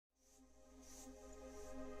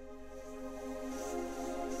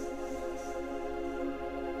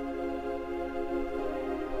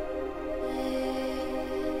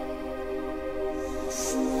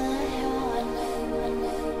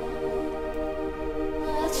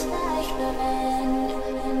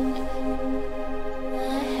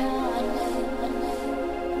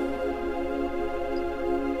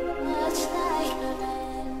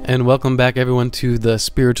And welcome back, everyone, to the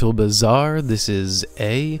Spiritual Bazaar. This is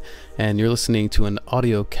A, and you're listening to an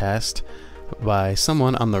audio cast by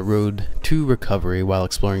someone on the road to recovery while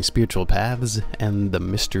exploring spiritual paths and the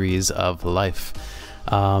mysteries of life.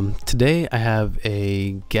 Today, I have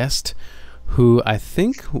a guest who I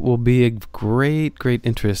think will be a great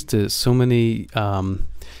interest to so many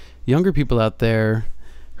younger people out there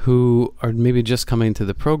who are maybe just coming to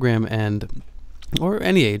the program or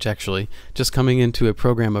any age actually, just coming into a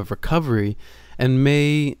program of recovery and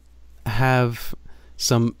may have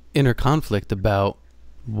some inner conflict about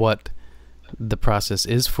what the process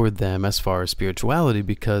is for them as far as spirituality,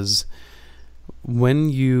 because when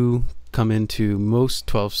you come into most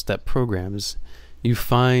 12-step programs, you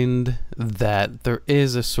find that there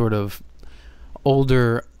is a sort of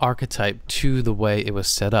older archetype to the way it was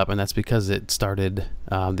set up, and that's because it started,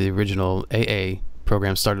 the original AA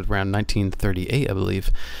program started around 1938, I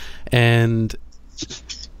believe, and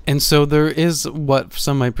so there is what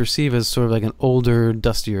some might perceive as sort of like an older,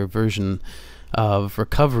 dustier version of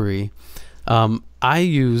recovery. I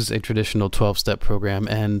use a traditional 12-step program,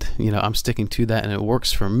 and I'm sticking to that, and it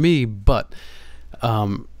works for me. But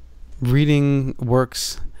reading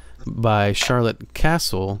works by Charlotte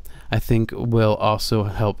Kasl, I think, will also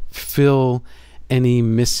help fill any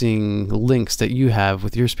missing links that you have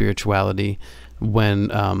with your spirituality when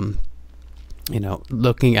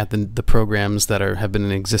looking at the programs that have been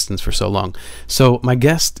in existence for so long. So my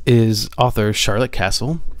guest is author Charlotte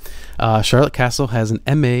Kasl. Charlotte Kasl has an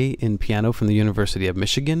MA in piano from the University of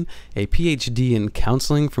Michigan, a PhD in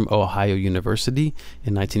counseling from Ohio University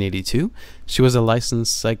in 1982. She was a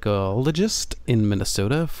licensed psychologist in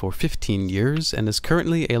Minnesota for 15 years and is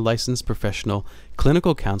currently a licensed professional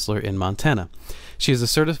clinical counselor in Montana. She is a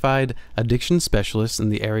certified addiction specialist in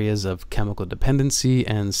the areas of chemical dependency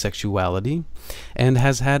and sexuality, and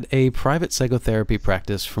has had a private psychotherapy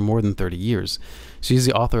practice for more than 30 years. She is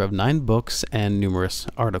the author of 9 books and numerous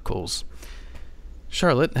articles.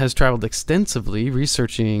 Charlotte has traveled extensively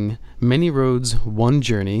researching Many Roads, One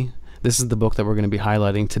Journey. This is the book that we're going to be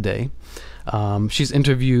highlighting today. She's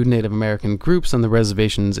interviewed Native American groups on the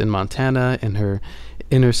reservations in Montana, in her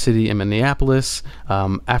inner city in Minneapolis,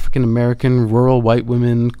 African American rural white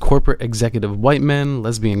women, corporate executive white men,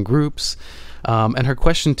 lesbian groups, and her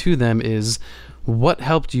question to them is, what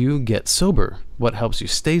helped you get sober? What helps you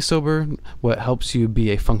stay sober? What helps you be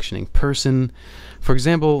a functioning person? For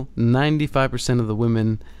example, 95% of the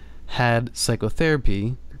women had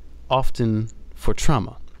psychotherapy, often for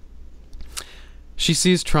trauma. She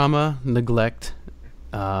sees trauma, neglect,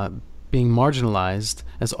 being marginalized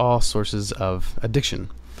as all sources of addiction.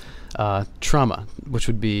 Trauma, which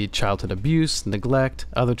would be childhood abuse, neglect,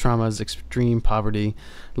 other traumas, extreme poverty,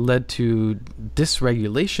 led to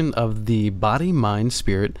dysregulation of the body, mind,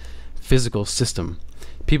 spirit, physical system.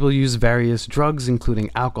 People use various drugs,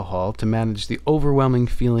 including alcohol, to manage the overwhelming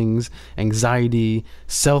feelings, anxiety,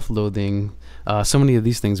 self-loathing. So many of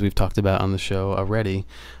these things we've talked about on the show already.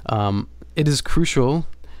 It is crucial,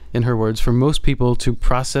 in her words, for most people to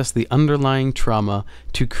process the underlying trauma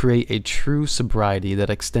to create a true sobriety that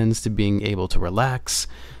extends to being able to relax,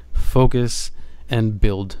 focus, and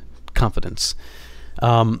build confidence.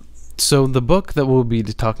 So the book that we'll be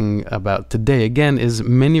talking about today, again, is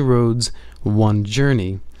Many Roads, One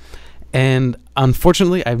Journey. And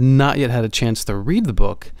unfortunately, I've not yet had a chance to read the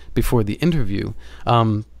book before the interview.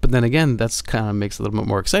 But then again, that's kind of makes it a little bit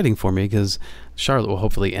more exciting for me, because Charlotte will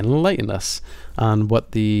hopefully enlighten us on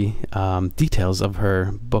what the details of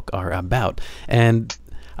her book are about. And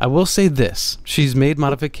I will say this, she's made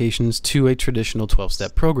modifications to a traditional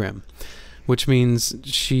 12-step program, which means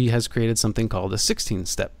she has created something called a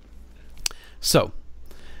 16-step. So,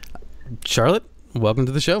 Charlotte, welcome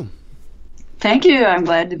to the show. Thank you. I'm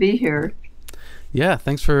glad to be here. Yeah,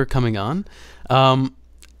 thanks for coming on.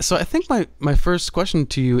 So I think my first question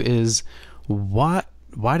to you is, why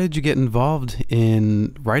did you get involved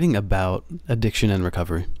in writing about addiction and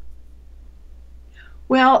recovery?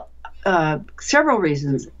 Well, several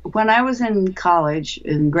reasons. When I was in college,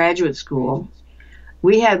 in graduate school,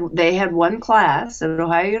 they had one class at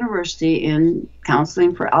Ohio University in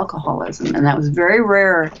counseling for alcoholism, and that was very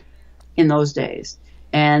rare in those days.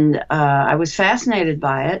 And I was fascinated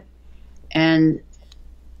by it, and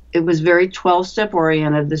it was very 12-step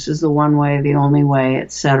oriented. This is the one way, the only way,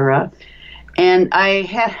 etc. And I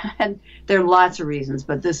had there are lots of reasons,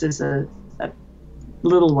 but this is a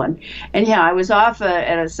little one. And yeah, I was off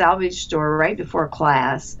at a salvage store right before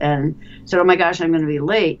class and said, oh my gosh, I'm going to be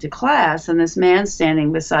late to class. And this man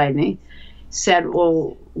standing beside me said,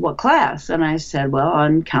 well, what class? And I said, well,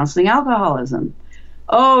 on counseling alcoholism.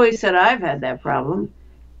 Oh, he said, I've had that problem.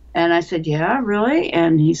 And I said, yeah, really?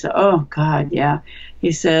 And he said, oh, God, yeah.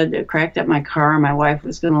 He said, it cracked up my car. My wife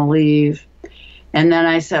was going to leave. And then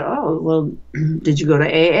I said, oh, well, did you go to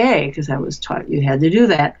AA? Because I was taught you had to do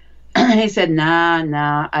that. He said,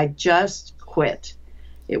 nah, I just quit.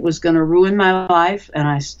 It was going to ruin my life, and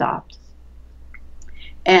I stopped.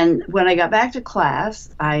 And when I got back to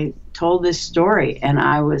class, I told this story, and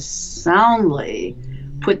I was soundly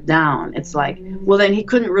put down. It's like, well, then he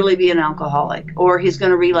couldn't really be an alcoholic, or he's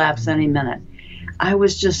going to relapse any minute. I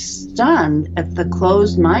was just stunned at the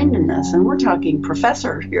closed-mindedness, and we're talking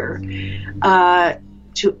professor here,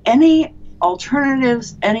 to any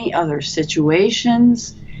alternatives, any other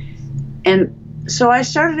situations. And so I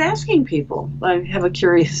started asking people. I have a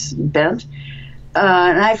curious bent.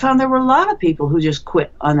 And I found there were a lot of people who just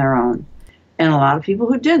quit on their own and a lot of people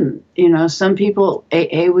who didn't. You know, some people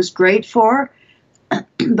AA was great for,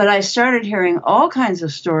 but I started hearing all kinds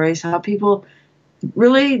of stories how people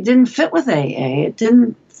really didn't fit with AA. It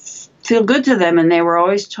didn't feel good to them, and they were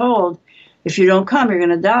always told, if you don't come, you're going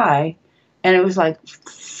to die. And it was like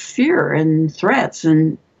fear and threats,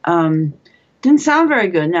 and didn't sound very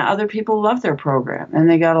good. Now, other people loved their program, and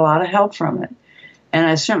they got a lot of help from it. And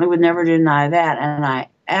I certainly would never deny that, and I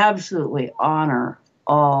absolutely honor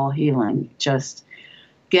all healing. Just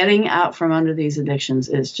getting out from under these addictions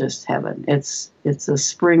is just heaven. It's a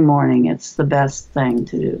spring morning. It's the best thing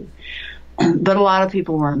to do. But a lot of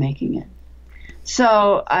people weren't making it.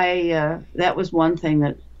 So that was one thing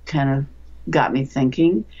that kind of got me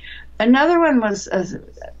thinking. Another one was,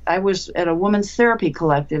 I was at a women's therapy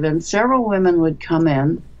collective, and several women would come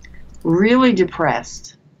in really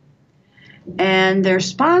depressed. And their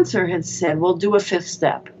sponsor had said, well, do a fifth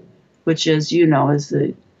step, which is, you know, is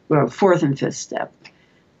the fourth and fifth step.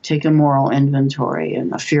 Take a moral inventory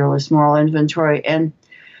and a fearless moral inventory. And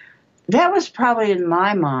that was probably, in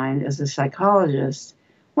my mind as a psychologist,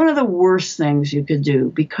 one of the worst things you could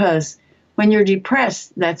do, because when you're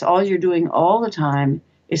depressed, that's all you're doing all the time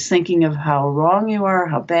is thinking of how wrong you are,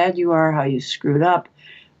 how bad you are, how you screwed up.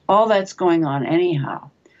 All that's going on anyhow.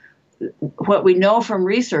 What we know from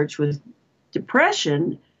research with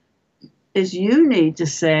depression is you need to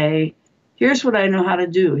say, here's what I know how to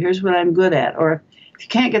do. Here's what I'm good at. Or if you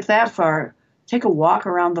can't get that far, take a walk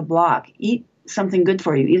around the block. Eat something good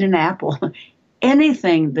for you. Eat an apple.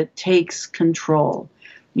 Anything that takes control.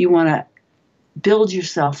 You want to build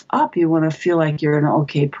yourself up. You want to feel like you're an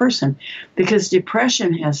okay person, because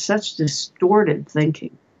depression has such distorted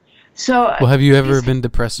thinking. So, well, have you ever been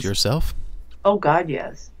depressed yourself? Oh God,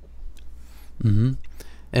 yes. Mm-hmm.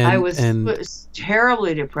 I was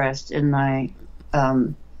terribly depressed in my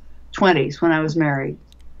 20s when I was married.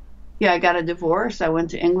 Yeah, I got a divorce. I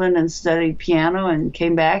went to England and studied piano and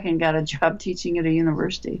came back and got a job teaching at a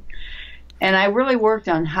university. And I really worked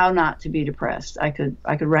on how not to be depressed. I could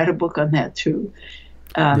write a book on that too.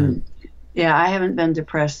 Yeah, I haven't been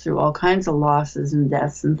depressed through all kinds of losses and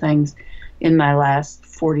deaths and things in my last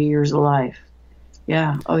 40 years of life.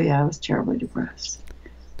 Yeah. Oh yeah, I was terribly depressed.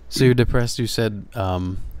 So you're depressed, you said,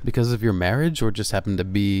 because of your marriage, or just happened to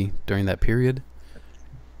be during that period?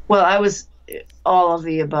 Well, I was all of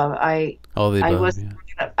the above. I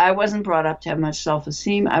wasn't brought up to have much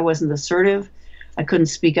self-esteem. I wasn't assertive. I couldn't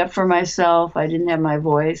speak up for myself. I didn't have my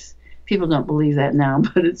voice. People don't believe that now,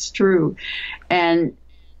 but it's true. And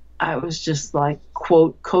I was just like,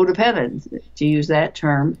 quote, codependent, to use that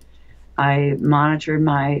term. I monitored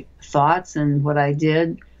my thoughts and what I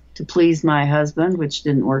did to please my husband, which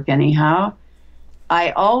didn't work anyhow.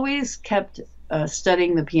 I always kept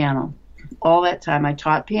studying the piano. All that time I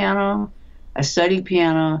taught piano, I studied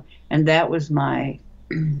piano, and that was my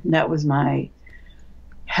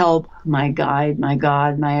help, my guide, my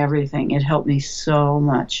God, my everything. It helped me so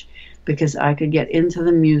much because I could get into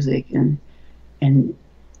the music and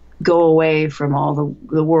go away from all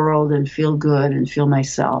the world and feel good and feel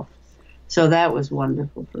myself. So that was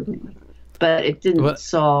wonderful for me. But it didn't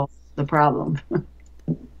solve the problem.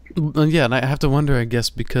 Yeah, and I have to wonder, I guess,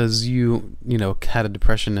 because you had a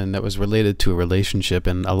depression and that was related to a relationship,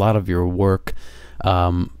 and a lot of your work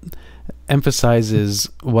emphasizes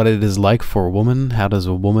what it is like for a woman. How does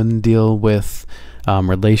a woman deal with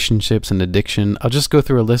relationships and addiction? I'll just go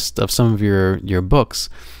through a list of some of your books.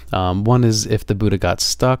 One is If the Buddha Got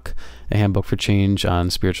Stuck, a handbook for change on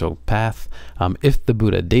spiritual path. If the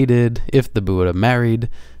Buddha Dated, If the Buddha Married,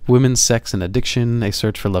 Women's Sex and Addiction, a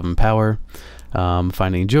search for love and power.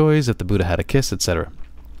 Finding Joys, If the Buddha Had a Kiss, etc.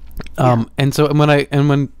 Yeah. And so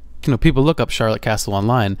when people look up Charlotte Kasl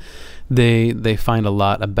online, they find a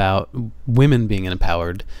lot about women being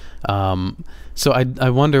empowered. So I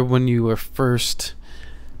wonder, when you were first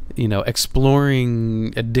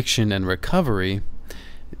exploring addiction and recovery,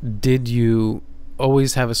 did you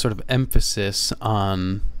always have a sort of emphasis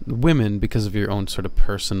on women because of your own sort of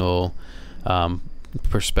personal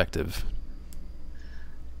perspective?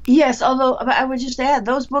 Yes, although I would just add,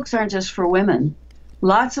 those books aren't just for women.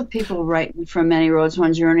 Lots of people write From Many Roads,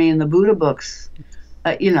 One Journey and the Buddha books.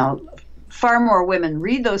 Far more women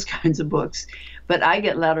read those kinds of books, but I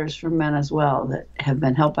get letters from men as well that have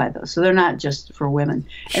been helped by those. So they're not just for women.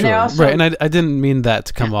 Sure. And they're also, right, and I didn't mean that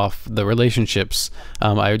to come off the relationships.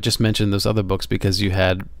 I just mentioned those other books because you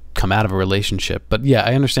had come out of a relationship. But yeah,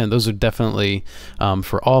 I understand those are definitely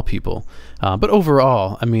for all people. But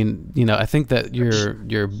overall, I mean, I think that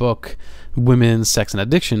your book, Women, Sex, and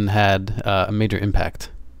Addiction, had a major impact.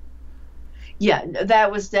 Yeah,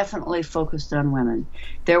 that was definitely focused on women.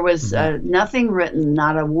 There was nothing written,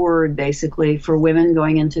 not a word, basically, for women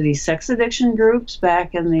going into these sex addiction groups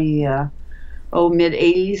back in the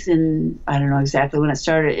mid-'80s, and I don't know exactly when it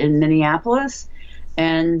started, in Minneapolis.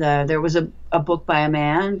 And there was a book by a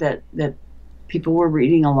man that people were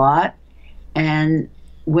reading a lot, and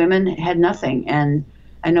women had nothing. And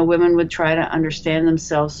I know women would try to understand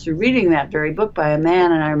themselves through reading that very book by a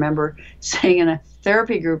man. And I remember saying in a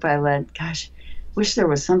therapy group I led, gosh, wish there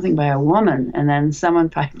was something by a woman. And then someone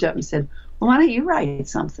piped up and said, well, why don't you write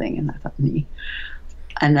something? And I thought, me.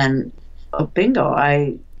 And then, bingo,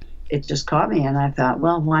 it just caught me. And I thought,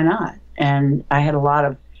 well, why not? And I had a lot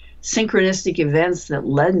of synchronistic events that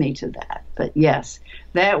led me to that. But yes,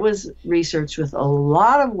 that was research with a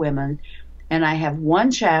lot of women. And I have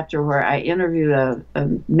one chapter where I interviewed a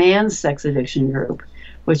man's sex addiction group,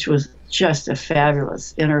 which was just a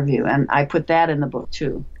fabulous interview. And I put that in the book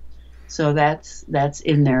too. So that's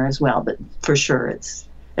in there as well. But for sure, it's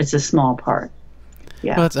a small part.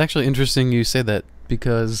 Yeah. Well, it's actually interesting you say that,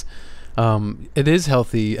 because it is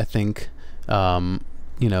healthy, I think,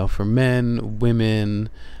 for men, women,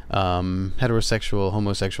 heterosexual,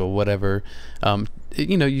 homosexual, whatever,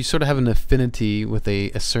 you sort of have an affinity with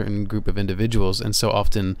a certain group of individuals. And so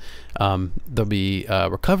often there'll be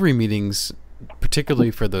recovery meetings,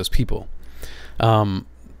 particularly for those people. But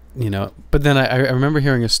then I remember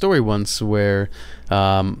hearing a story once where,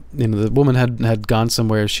 the woman had gone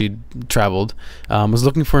somewhere, she'd traveled, was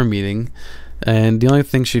looking for a meeting, and the only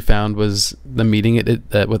thing she found was the meeting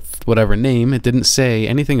with whatever name. It didn't say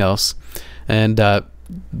anything else, and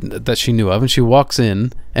that she knew of. And she walks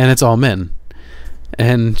in, and it's all men.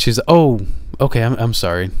 And she's, oh, okay, I'm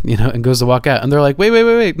sorry, and goes to walk out. And they're like,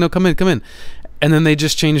 wait, no, come in. And then they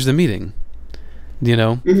just change the meeting,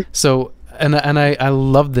 Mm-hmm. So. And I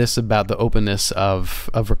love this about the openness of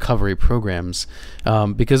recovery programs,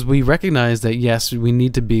 because we recognize that, yes, we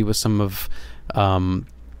need to be with some of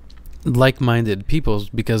like-minded people,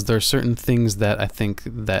 because there are certain things that I think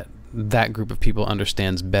that group of people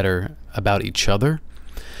understands better about each other.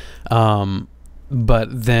 But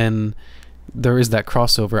then there is that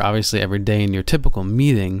crossover, obviously, every day in your typical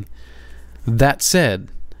meeting. That said,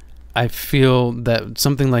 I feel that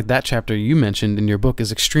something like that chapter you mentioned in your book is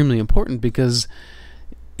extremely important, because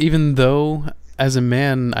even though as a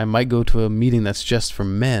man I might go to a meeting that's just for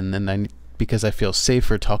men, and because I feel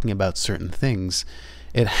safer talking about certain things,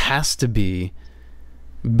 it has to be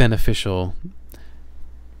beneficial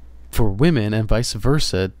for women and vice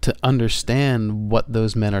versa to understand what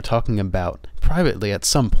those men are talking about privately at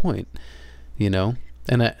some point,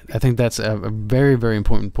 and I think that's a very, very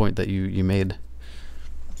important point that you made.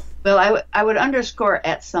 Well, I would underscore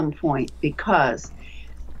at some point, because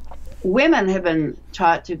women have been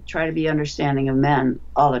taught to try to be understanding of men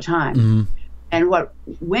all the time. Mm-hmm. And what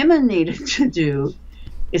women needed to do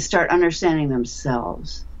is start understanding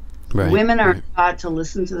themselves. Right. Women are taught to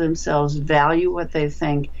listen to themselves, value what they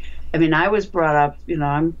think. I mean, I was brought up,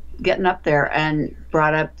 I'm getting up there, and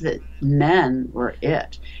brought up that men were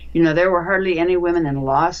it. There were hardly any women in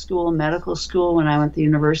law school, medical school when I went to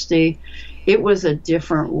university. It was a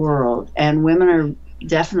different world, and women are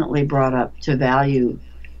definitely brought up to value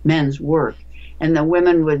men's work. And the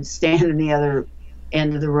women would stand in the other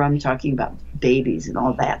end of the room talking about babies and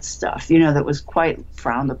all that stuff, that was quite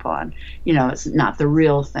frowned upon. It's not the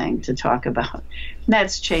real thing to talk about. And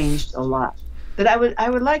that's changed a lot. But I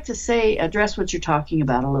would like to address what you're talking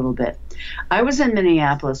about a little bit. I was in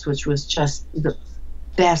Minneapolis, which was just the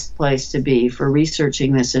best place to be for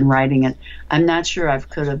researching this and writing it. I'm not sure I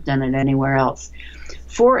could have done it anywhere else.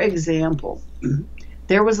 For example,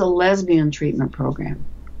 there was a lesbian treatment program.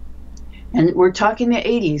 And we're talking the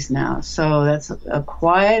 80s now, so that's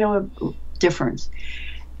quite a difference.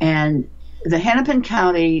 And the Hennepin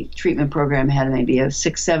County treatment program had maybe a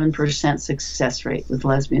 6-7% success rate with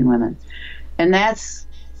lesbian women. And that's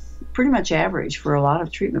pretty much average for a lot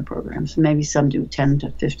of treatment programs. Maybe some do 10 to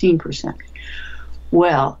 15%.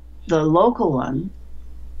 Well, the local one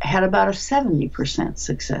had about a 70%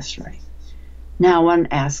 success rate. Now one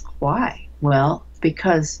asks why? Well,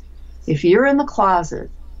 because if you're in the closet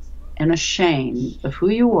and ashamed of who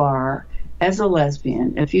you are as a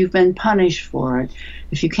lesbian, if you've been punished for it,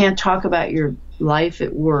 if you can't talk about your life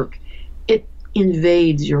at work, it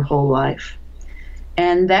invades your whole life.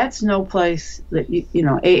 And that's no place that, you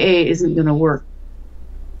know, AA isn't going to work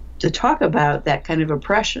to talk about that kind of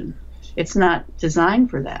oppression. It's not designed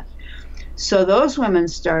for that. So those women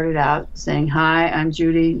started out saying, hi, I'm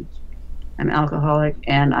Judy, I'm alcoholic,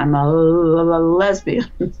 and I'm a lesbian.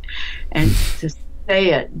 And to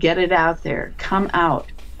say it, get it out there, come out.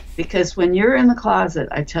 Because when you're in the closet,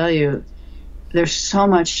 I tell you, there's so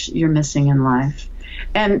much you're missing in life.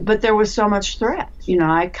 But there was so much threat. You know,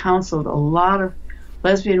 I counseled a lot of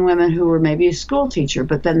lesbian women who were maybe a school teacher,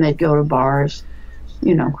 but then they'd go to bars,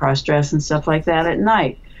 you know, cross-dress and stuff like that at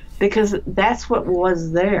night, because that's what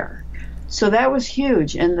was there. So that was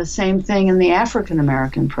huge. And the same thing in the African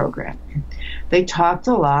American program. They talked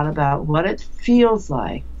a lot about what it feels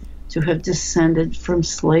like to have descended from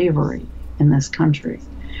slavery in this country.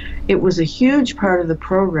 It was a huge part of the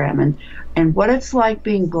program, and what it's like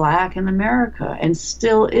being black in America, and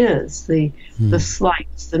still is, the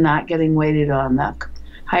slights, the not getting waited on, the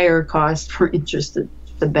higher cost for interest at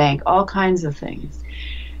the bank, all kinds of things.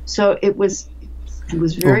 So it was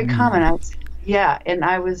very common.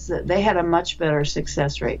 They had a much better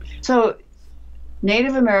success rate. So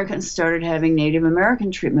Native Americans started having Native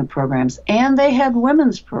American treatment programs, and they had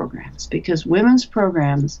women's programs, because women's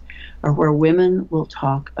programs are where women will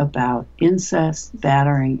talk about incest,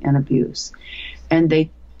 battering, and abuse. And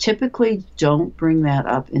they typically don't bring that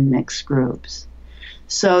up in mixed groups.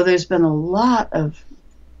 So there's been a lot of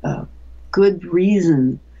good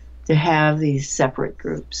reason to have these separate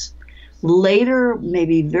groups. Later,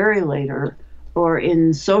 maybe very later, or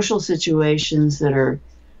in social situations that are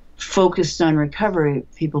focused on recovery,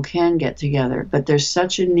 people can get together, but there's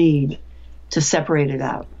such a need to separate it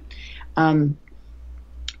out.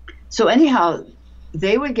 So anyhow,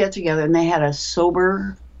 they would get together, and they had a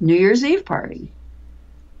sober New Year's Eve party.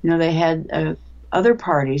 You know, they had other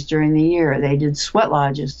parties during the year. They did sweat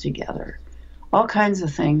lodges together, all kinds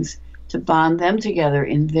of things to bond them together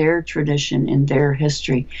in their tradition, in their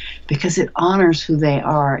history, because it honors who they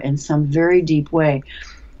are in some very deep way.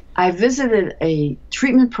 I visited a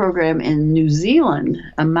treatment program in New Zealand,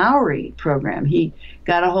 a Maori program. He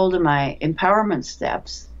got a hold of my empowerment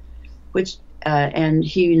steps, and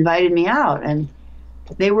he invited me out. And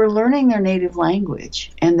they were learning their native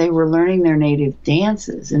language, and they were learning their native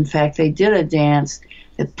dances. In fact, they did a dance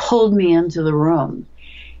that pulled me into the room,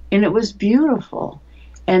 and it was beautiful.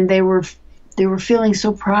 And they were feeling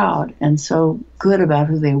so proud and so good about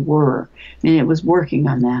who they were. I mean, it was working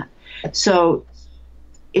on that. So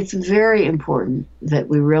it's very important that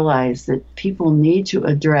we realize that people need to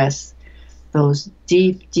address those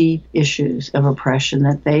deep, deep issues of oppression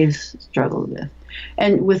that they've struggled with,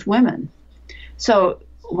 and with women. So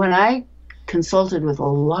when I consulted with a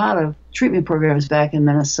lot of treatment programs back in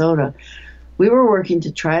Minnesota, we were working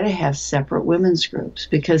to try to have separate women's groups,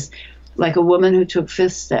 because like a woman who took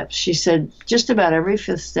fifth steps, she said just about every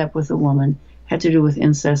fifth step with a woman had to do with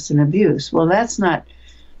incest and abuse. Well, that's not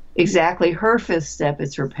exactly her fifth step,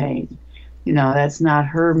 it's her pain. You know, that's not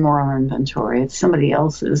her moral inventory, it's somebody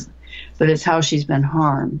else's, but it's how she's been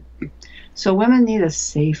harmed. So women need a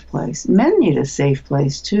safe place. Men need a safe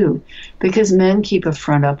place too, because men keep a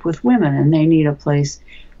front up with women, and they need a place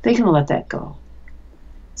they can let that go.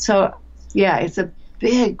 So yeah, it's a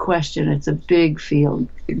big question, it's a big field.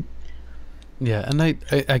 Yeah, and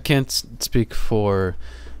I can't speak for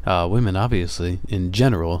women, obviously, in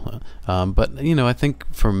general, but you know, I think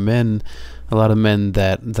for men, a lot of men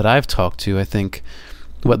that I've talked to, I think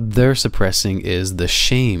what they're suppressing is the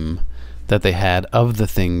shame that they had of the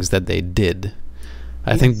things that they did.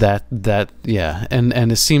 I think that yeah,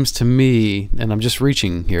 and it seems to me, and I'm just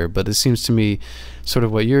reaching here, but it seems to me sort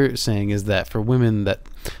of what you're saying is that for women, that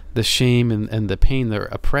the shame and the pain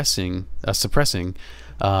they're suppressing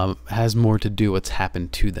has more to do what's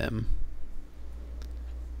happened to them.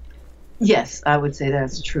 Yes, I would say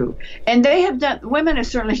that's true. And women have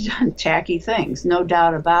certainly done tacky things, no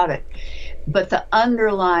doubt about it. But the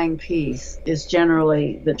underlying piece is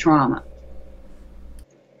generally the trauma.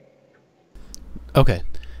 Okay.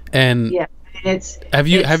 And yeah, Have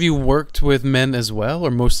you worked with men as well,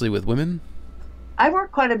 or mostly with women? I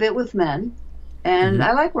work quite a bit with men, and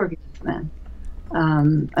I like working with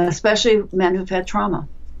men, especially men who've had trauma.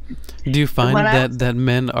 Do you find that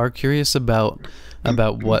men are curious about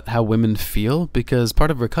how women feel? Because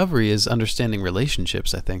part of recovery is understanding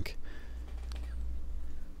relationships, I think.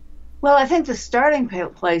 Well, I think the starting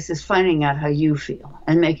place is finding out how you feel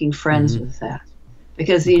and making friends with that.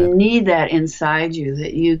 Because you need that inside you,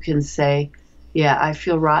 that you can say, yeah, I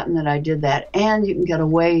feel rotten that I did that. And you can get a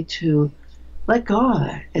way to let go of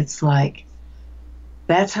it. It's like,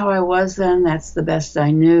 that's how I was then. That's the best I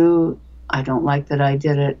knew. I don't like that I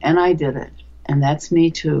did it. And I did it. And that's me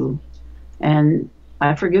too. And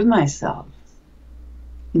I forgive myself.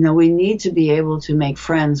 You know, we need to be able to make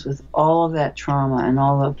friends with all of that trauma and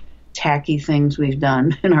all the tacky things we've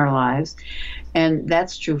done in our lives. And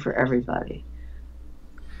that's true for everybody.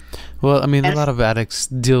 Well, I mean, a lot of addicts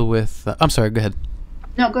deal with... I'm sorry, go ahead.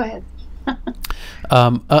 No, go ahead.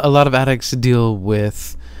 A lot of addicts deal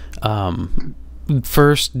with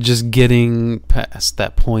first just getting past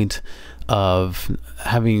that point of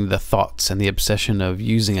having the thoughts and the obsession of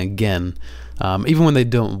using again. Even when they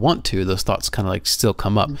don't want to, those thoughts kind of like still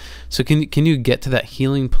come up. So can you get to that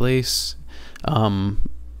healing place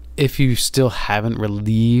if you still haven't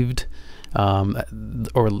relieved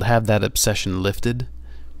or have that obsession lifted?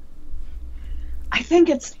 I think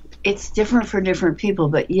it's different for different people,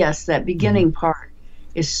 but yes, that beginning part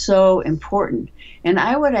is so important. And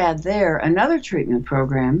I would add there another treatment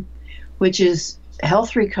program, which is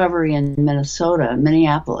Health Recovery in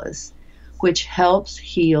Minneapolis, which helps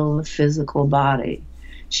heal the physical body.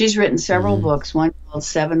 She's written several books, one called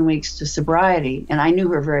 7 Weeks to Sobriety, and I knew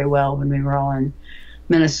her very well when we were all in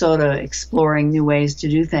Minnesota exploring new ways to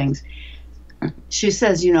do things. She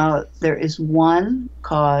says, you know, there is one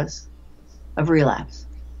cause of relapse,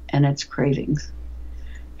 and it's cravings.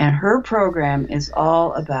 And her program is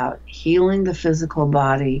all about healing the physical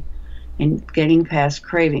body and getting past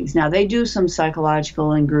cravings. Now, they do some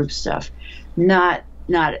psychological and group stuff, not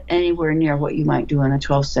anywhere near what you might do in a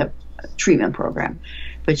 12-step treatment program.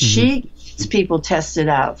 But she gets people tested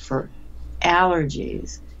out for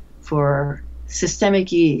allergies, for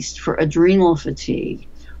systemic yeast, for adrenal fatigue,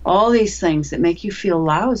 all these things that make you feel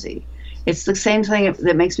lousy. It's the same thing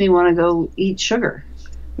that makes me want to go eat sugar,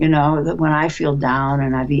 you know, that when I feel down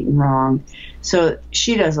and I've eaten wrong. So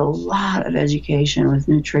she does a lot of education with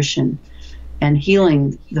nutrition and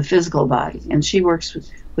healing the physical body. And she works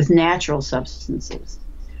with natural substances.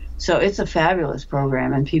 So it's a fabulous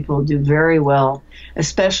program, and people do very well,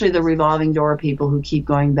 especially the revolving door people who keep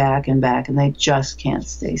going back and back, and they just can't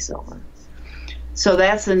stay sober. So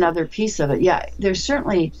that's another piece of it. Yeah, there's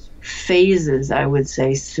certainly phases, I would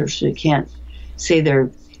say. So you can't say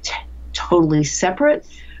they're totally separate,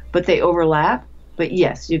 but they overlap. But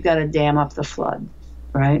yes, you've got to dam up the flood,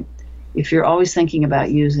 right? If you're always thinking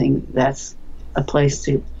about using, that's a place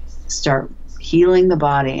to start healing the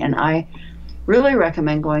body. And I really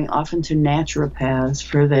recommend going often to naturopaths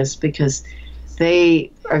for this, because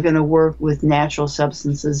they are going to work with natural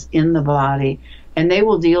substances in the body, and they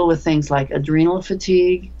will deal with things like adrenal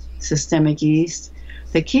fatigue, systemic yeast.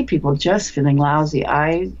 They keep people just feeling lousy.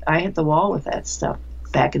 I hit the wall with that stuff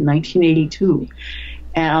back in 1982.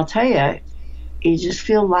 And I'll tell you, you just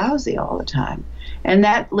feel lousy all the time. And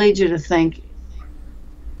that leads you to think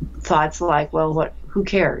thoughts like, well, who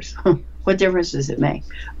cares? What difference does it make?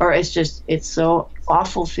 Or it's so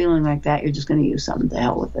awful feeling like that, you're just going to use something, to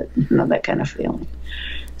hell with it. You know, that kind of feeling.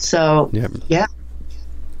 So, yeah.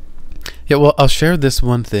 Yeah, well, I'll share this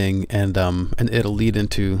one thing, and it'll lead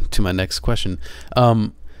into my next question.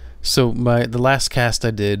 So the last cast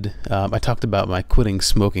I did, I talked about my quitting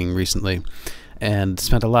smoking recently, and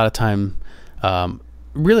spent a lot of time.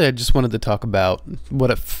 Really, I just wanted to talk about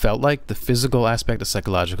what it felt like, the physical aspect, the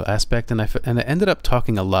psychological aspect, and I ended up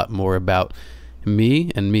talking a lot more about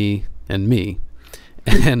me and me and me,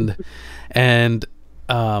 and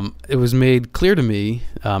it was made clear to me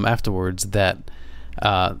afterwards that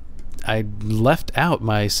I left out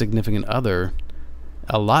my significant other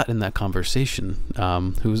a lot in that conversation,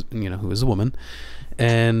 who is a woman,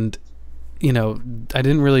 and I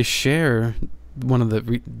didn't really share. One of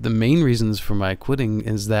the main reasons for my quitting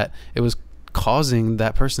is that it was causing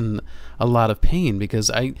that person a lot of pain, because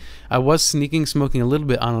I was sneaking smoking a little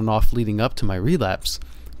bit on and off leading up to my relapse,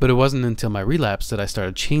 but it wasn't until my relapse that I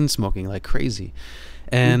started chain smoking like crazy.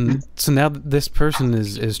 And so now this person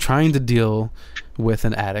is trying to deal with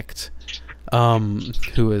an addict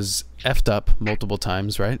who is effed up multiple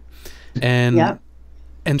times, right? And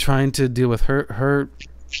and trying to deal with her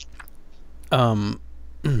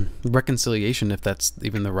reconciliation, if that's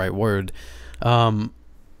even the right word,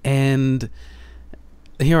 And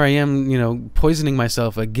here I am, you know, poisoning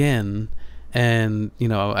myself again, and you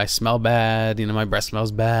know, I smell bad, you know, my breath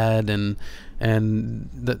smells bad, and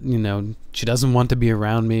that, you know, she doesn't want to be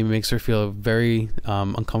around me. It makes her feel very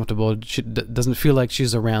uncomfortable. She doesn't feel like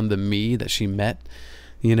she's around the me that she met,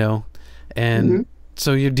 you know. And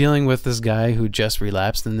so you're dealing with this guy who just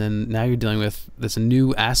relapsed, and then now you're dealing with this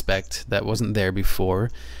new aspect that wasn't there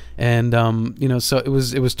before. And you know, so it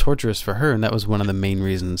was torturous for her, and that was one of the main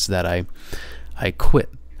reasons that I quit.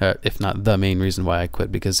 If not the main reason why I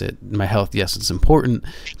quit, because my health, yes, it's important,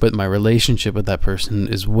 but my relationship with that person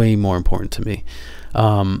is way more important to me.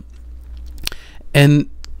 And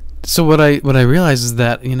so what I realized is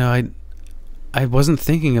that, you know, I wasn't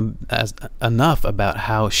thinking enough about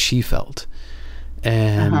how she felt.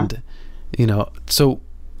 And you know, so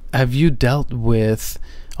have you dealt with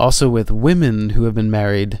also with women who have been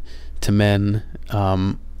married to men,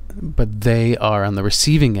 but they are on the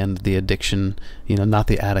receiving end of the addiction, you know, not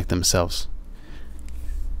the addict themselves?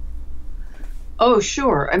 Oh,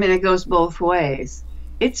 sure. I mean, it goes both ways.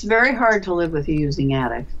 It's very hard to live with a using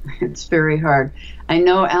addict. It's very hard. I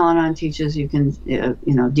know Al-Anon teaches you can, you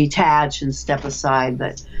know, detach and step aside,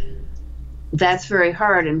 but that's very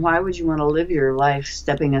hard. And why would you want to live your life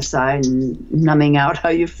stepping aside and numbing out how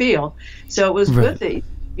you feel? So it was good that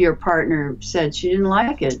your partner said she didn't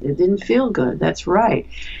like it. It didn't feel good. That's right.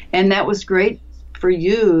 And that was great for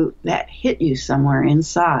you. That hit you somewhere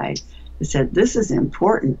inside. It said, this is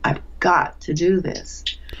important. I've got to do this.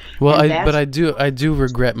 Well, I do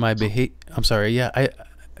regret my behavior. I'm sorry. Yeah.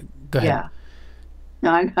 Go ahead. Yeah.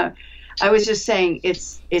 No, I was just saying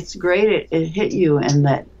it's great it hit you, and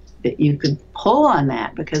that you could pull on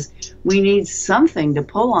that, because we need something to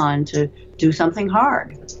pull on to do something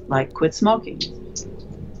hard, like quit smoking.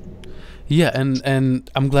 Yeah, and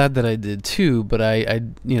I'm glad that I did too, but I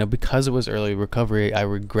you know, because it was early recovery, I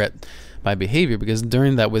regret my behavior, because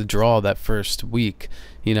during that withdrawal, that first week,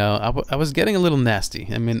 you know, I was getting a little nasty.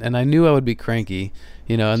 I mean, and I knew I would be cranky,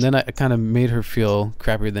 you know, and then I kind of made her feel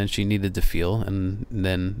crappier than she needed to feel, and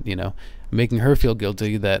then, you know, making her feel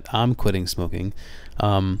guilty that I'm quitting smoking.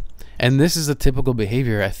 And this is a typical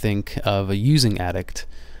behavior, I think, of a using addict.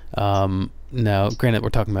 Now, granted, we're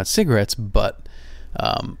talking about cigarettes, but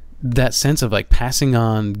that sense of like passing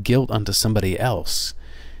on guilt onto somebody else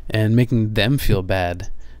and making them feel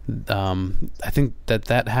bad, I think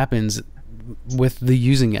that happens with the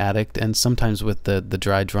using addict, and sometimes with the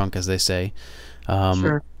dry drunk, as they say.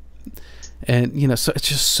 Sure. And you know, so it's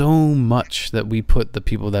just so much that we put the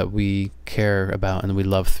people that we care about and we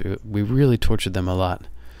love through. We really tortured them a lot.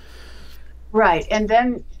 Right. And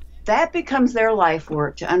then that becomes their life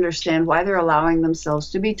work to understand why they're allowing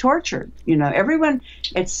themselves to be tortured. You know, everyone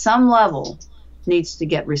at some level needs to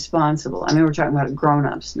get responsible. I mean, we're talking about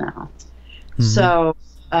grown-ups now. So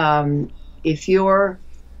if you're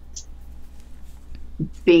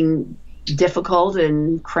being difficult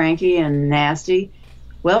and cranky and nasty,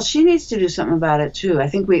 well, she needs to do something about it too. I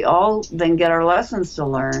think we all then get our lessons to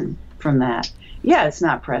learn from that. Yeah, it's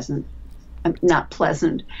not pleasant,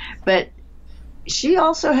 but she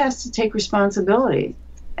also has to take responsibility.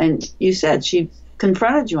 And you said she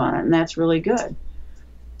confronted you on it, and that's really good.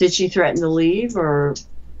 Did she threaten to leave, or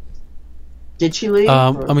did she leave?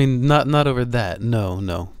 I mean, not over that.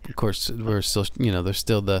 No. Of course, we're still, you know, there's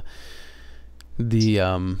still the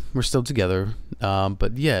we're still together.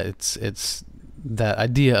 But yeah, it's that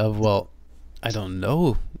idea of, well, I don't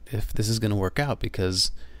know if this is going to work out,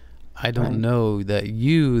 because I don't know that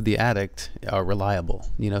you, the addict, are reliable,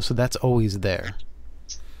 you know, so that's always there.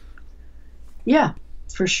 Yeah,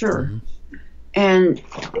 for sure. And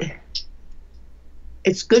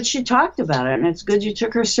it's good she talked about it, and it's good you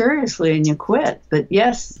took her seriously and you quit. But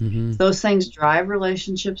yes, those things drive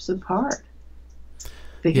relationships apart.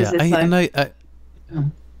 Because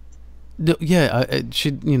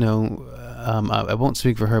she, you know, I won't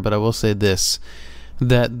speak for her, but I will say this,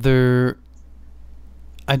 that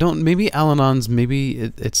maybe Al-Anon's,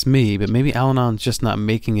 maybe it's me, but maybe Al-Anon's just not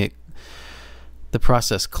making the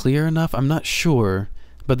process clear enough. I'm not sure,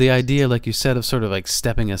 but the idea, like you said, of sort of like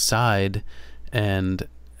stepping aside, and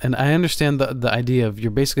I understand the idea of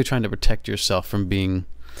you're basically trying to protect yourself from being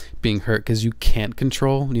hurt, because you can't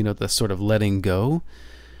control, you know, the sort of letting go.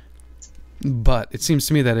 But it seems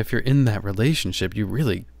to me that if you're in that relationship, you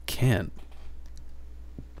really can't,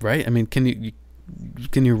 right? I mean, can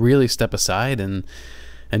you really step aside and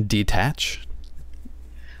detach?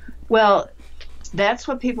 Well, that's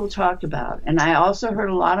what people talked about. And I also heard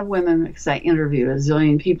a lot of women, because I interviewed a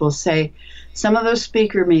zillion people, say some of those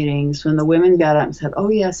speaker meetings when the women got up and said, oh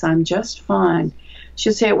yes, I'm just fine,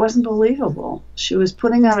 she'd say it wasn't believable. She was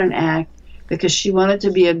putting on an act because she wanted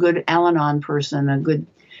to be a good Al-Anon person, a good,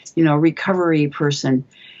 recovery person.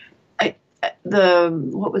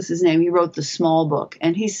 What was his name? He wrote The Small Book,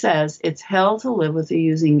 and he says it's hell to live with a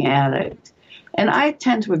using addict. And I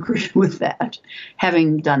tend to agree with that,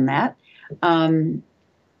 having done that.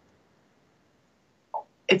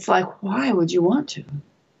 It's like, why would you want to?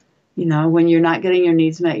 When you're not getting your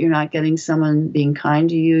needs met, you're not getting someone being kind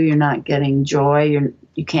to you, you're not getting joy,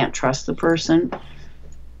 you can't trust the person.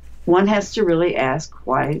 One has to really ask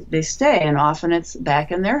why they stay, and often it's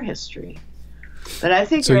back in their history. But I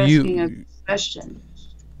think you're asking a question.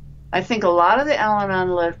 I think a lot of the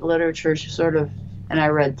Al-Anon literature sort of, and I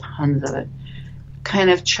read tons of it,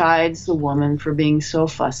 kind of chides the woman for being so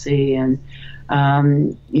fussy, and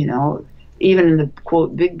even in the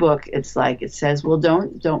quote big book, it's like it says, well,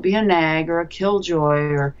 don't be a nag or a killjoy,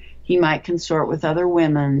 or he might consort with other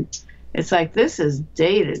women. It's like, this is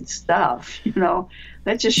dated stuff,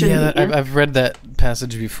 that just shouldn't be. I've read that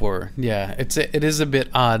passage before. Yeah, it is a bit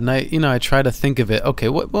odd, and I try to think of it. Okay,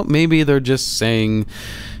 what maybe they're just saying,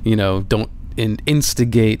 don't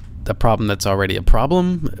instigate a problem that's already a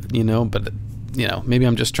problem, but maybe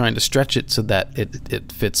I'm just trying to stretch it so that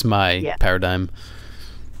it fits my paradigm.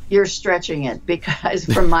 You're stretching it, because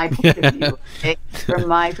from my point of view, okay, from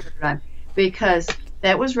my paradigm, because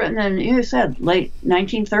that was written in, you said, late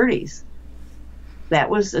 1930s. That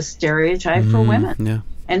was a stereotype for women. Yeah.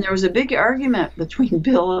 And there was a big argument between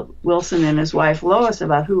Bill Wilson and his wife Lois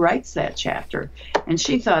about who writes that chapter. And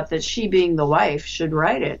she thought that she, being the wife, should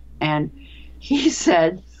write it. And he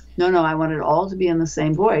said, no, I want it all to be in the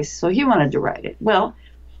same voice. So he wanted to write it. Well,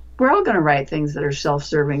 we're all going to write things that are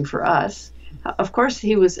self-serving for us. Of course,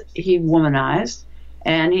 he womanized,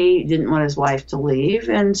 and he didn't want his wife to leave,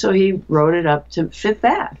 and so he wrote it up to fit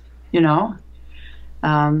that,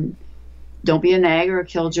 Don't be a nag or a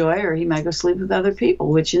killjoy, or he might go sleep with other people,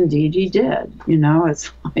 which indeed he did.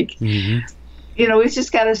 It's like, we've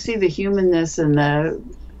just got to see the humanness and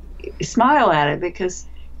smile at it, because,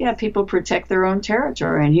 people protect their own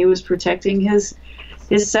territory, and he was protecting his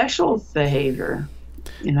sexual behavior,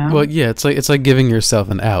 Well, yeah, it's like giving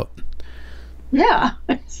yourself an out. Yeah,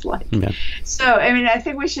 it's like, so, I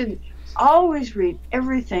think we should always read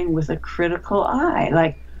everything with a critical eye.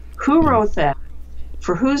 Like, who wrote that?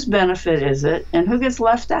 For whose benefit is it? And who gets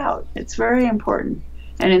left out? It's very important.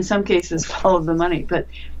 And in some cases, follow the money. But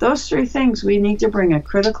those three things, we need to bring a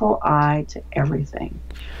critical eye to everything.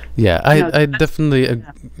 Yeah, I definitely,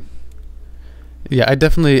 I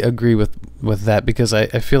definitely agree with that, because I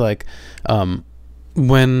feel like,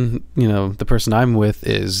 when the person I'm with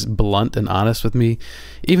is blunt and honest with me,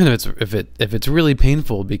 even if it's really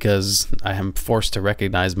painful because I am forced to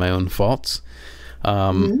recognize my own faults,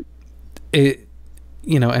 it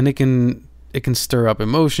and it can stir up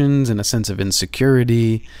emotions and a sense of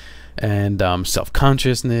insecurity and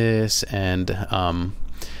self-consciousness and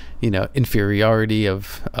inferiority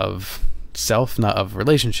of self, not of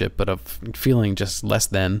relationship, but of feeling just less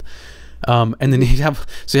than. And then you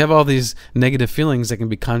have all these negative feelings that can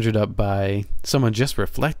be conjured up by someone just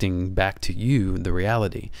reflecting back to you the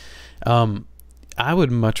reality. I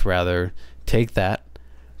would much rather take that,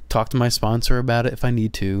 talk to my sponsor about it if I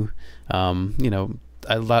need to.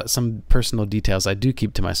 Some personal details I do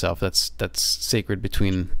keep to myself. That's sacred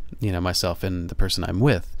between myself and the person I'm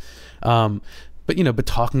with. But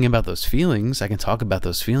talking about those feelings, I can talk about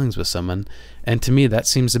those feelings with someone, and to me that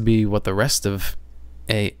seems to be what the rest of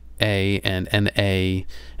AA and NA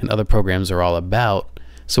and other programs are all about.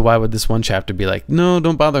 So why would this one chapter be like, no,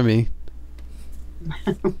 don't bother me?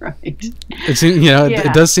 Right. It seems,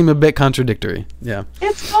 it does seem a bit contradictory. Yeah.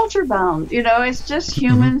 It's culture bound. It's just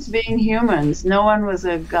humans being humans. No one was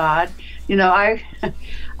a god.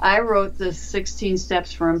 I wrote the 16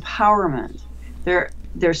 steps for empowerment.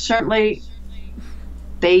 They're certainly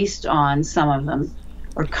based on, some of them,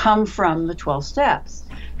 or come from the 12 steps.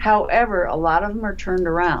 However, a lot of them are turned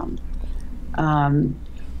around.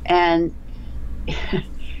 And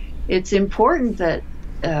it's important that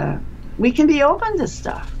we can be open to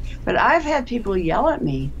stuff. But I've had people yell at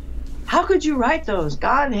me, how could you write those?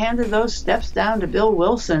 God handed those steps down to Bill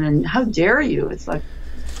Wilson, and how dare you? It's like,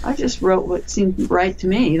 I just wrote what seemed right to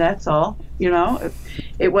me, that's all.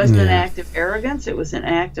 It wasn't an act of arrogance. It was an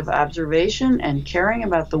act of observation and caring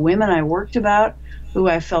about the women I worked about, who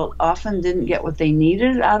I felt often didn't get what they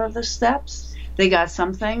needed out of the steps. They got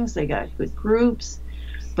some things, they got good groups,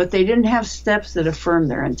 but they didn't have steps that affirmed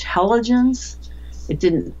their intelligence. It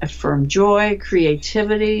didn't affirm joy,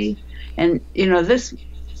 creativity. And, this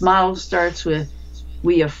model starts with,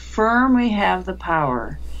 we affirm we have the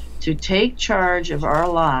power to take charge of our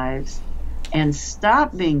lives and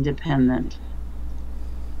stop being dependent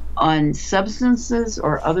on substances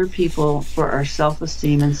or other people for our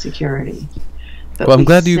self-esteem and security. But Well, I'm we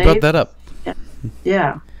glad you brought save, that up.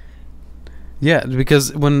 yeah, Yeah,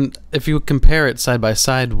 because if you compare it side by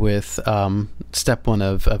side with step 1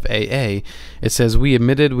 of AA, it says we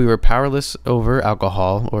admitted we were powerless over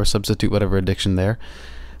alcohol, or substitute whatever addiction there.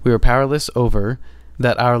 We were powerless over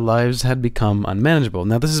that our lives had become unmanageable.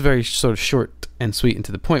 Now, this is very sort of short and sweet and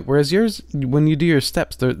to the point, whereas yours, when you do your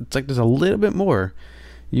steps, it's like there's a little bit more.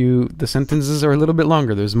 The sentences are a little bit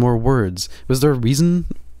longer. There's more words. Was there a reason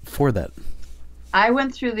for that? I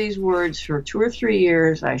went through these words for 2 or 3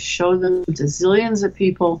 years. I showed them to zillions of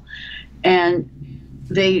people, and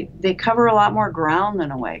they cover a lot more ground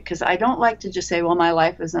in a way, because I don't like to just say, well, my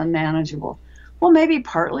life is unmanageable. Well, maybe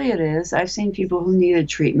partly it is. I've seen people who needed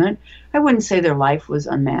treatment. I wouldn't say their life was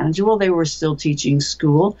unmanageable. They were still teaching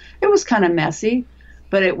school. It was kind of messy,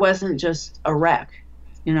 but it wasn't just a wreck,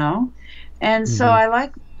 you know? And so I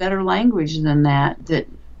like better language than that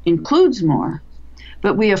includes more.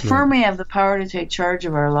 But we affirm we have the power to take charge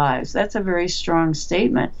of our lives. That's a very strong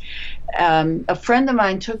statement. A friend of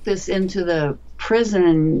mine took this into the prison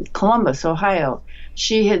in Columbus, Ohio.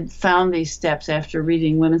 She had found these steps after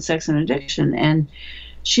reading Women, Sex, and Addiction, and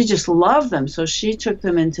she just loved them. So she took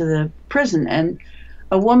them into the prison, and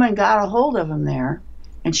a woman got a hold of them there,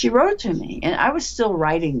 and she wrote to me. And I was still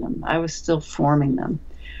writing them. I was still forming them.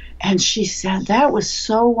 And she said, that was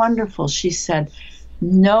so wonderful. She said,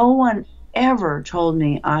 no one ever told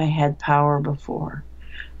me I had power before.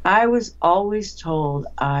 I was always told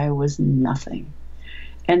I was nothing.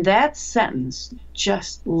 And that sentence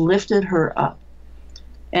just lifted her up.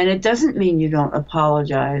 And it doesn't mean you don't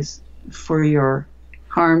apologize for your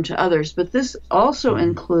harm to others, but this also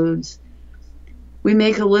includes, we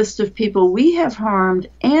make a list of people we have harmed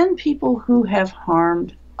and people who have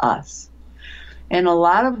harmed us. And a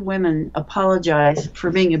lot of women apologize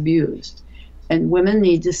for being abused. And women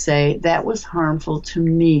need to say, that was harmful to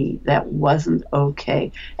me. That wasn't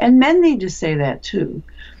okay. And men need to say that too,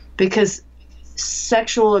 because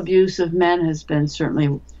sexual abuse of men has been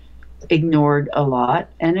certainly ignored a lot,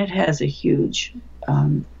 and it has a huge,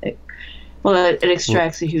 it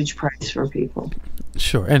extracts a huge price for people.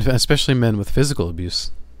 Sure, and especially men with physical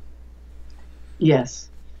abuse. Yes.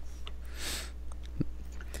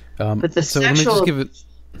 But the so sexual... let me just give it...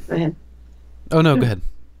 Go ahead. Oh, no, go ahead.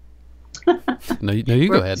 No, you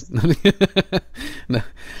go ahead. No.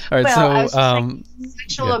 All right, well,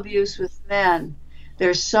 sexual abuse with men,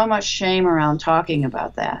 there's so much shame around talking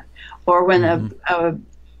about that. Or when a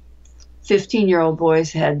 15-year-old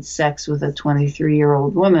boy's had sex with a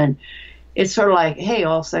 23-year-old woman, it's sort of like, hey,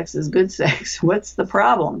 all sex is good sex. What's the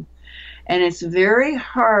problem? And it's very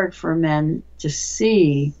hard for men to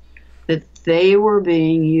see that they were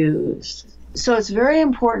being used. So it's very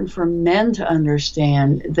important for men to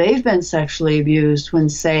understand they've been sexually abused when,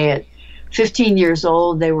 say, at 15 years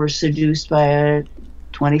old, they were seduced by a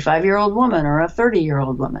 25-year-old woman or a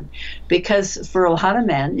 30-year-old woman. Because for a lot of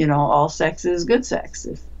men, you know, all sex is good sex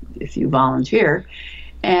if you volunteer.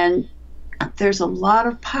 And there's a lot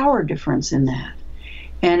of power difference in that.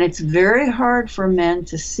 And it's very hard for men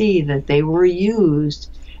to see that they were used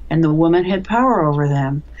and the woman had power over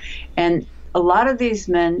them. And a lot of these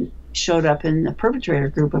men showed up in the perpetrator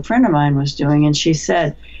group a friend of mine was doing, and she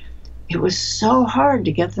said it was so hard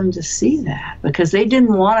to get them to see that because they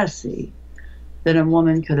didn't want to see that a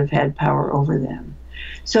woman could have had power over them.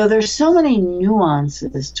 So there's so many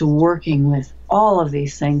nuances to working with all of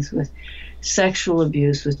these things, with sexual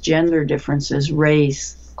abuse, with gender differences,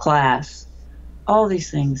 race, class. All these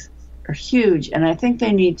things are huge, and I think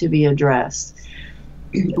they need to be addressed.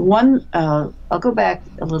 I'll go back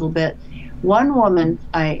a little bit. One woman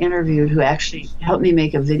I interviewed who actually helped me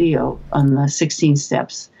make a video on the 16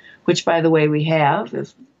 steps, which, by the way, we have,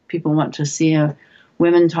 if people want to see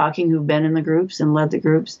women talking who've been in the groups and led the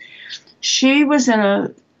groups. She was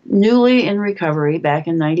newly in recovery back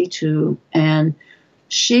in '92, and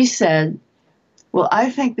she said, well, I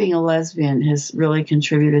think being a lesbian has really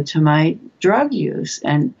contributed to my drug use,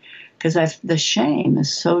 and because the shame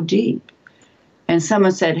is so deep. And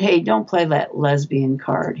someone said, hey, don't play that lesbian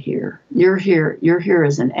card here. You're here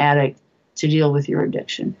as an addict to deal with your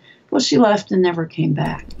addiction. Well, she left and never came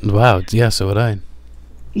back. Wow. Yeah, so would I.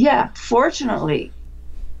 Yeah. Fortunately,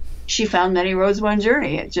 she found Many Roads, One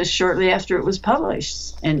Journey just shortly after it was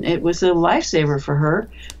published. And it was a lifesaver for her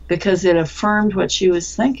because it affirmed what she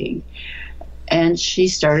was thinking. And she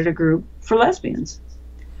started a group for lesbians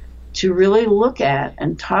to really look at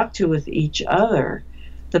and talk to with each other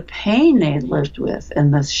the pain they had lived with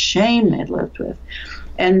and the shame they'd lived with.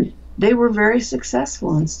 And they were very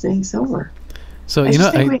successful in staying sober. So,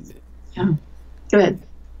 Go ahead.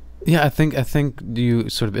 Yeah, I think you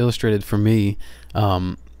sort of illustrated for me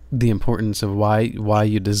the importance of why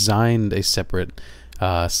you designed a separate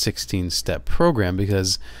 16-step program,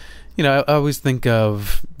 because I always think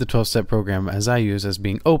of the 12-step program as I use as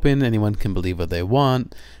being open. Anyone can believe what they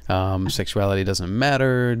want. Sexuality doesn't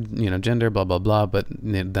matter. Gender, blah blah blah. But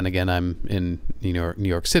then again, I'm in New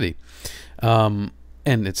York City, and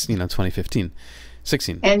it's 2015,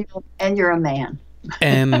 16. And you're a man.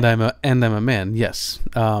 and I'm a man. Yes.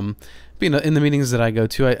 But, in the meetings that I go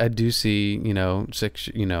to, I do see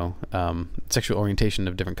sexual orientation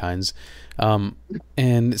of different kinds,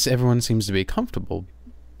 and everyone seems to be comfortable.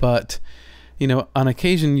 But on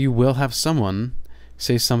occasion, you will have someone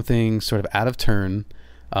say something sort of out of turn,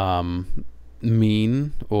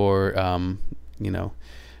 mean, or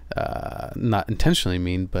not intentionally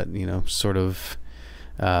mean, but sort of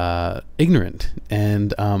ignorant,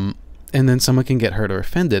 and then someone can get hurt or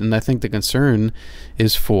offended. And I think the concern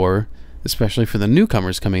is especially for the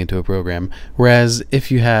newcomers coming into a program. Whereas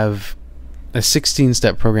if you have a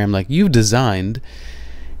 16-step program like you've designed,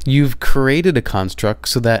 you've created a construct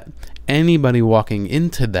so that anybody walking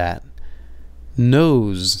into that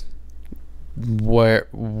knows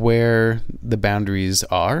where the boundaries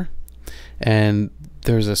are, and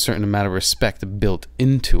there's a certain amount of respect built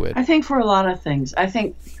into it. I think for a lot of things, I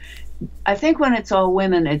think when it's all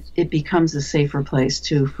women, it becomes a safer place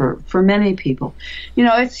too for many people.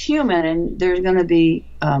 It's human, and there's going to be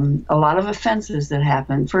a lot of offenses that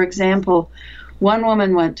happen. For example, one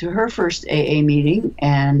woman went to her first AA meeting,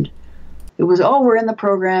 and it was, oh, we're in the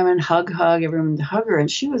program, and hug, everyone to hug her. And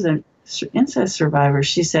she was an incest survivor.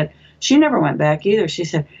 She said she never went back either. She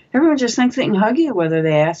said, everyone just thinks they can hug you whether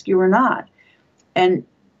they ask you or not. And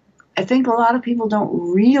I think a lot of people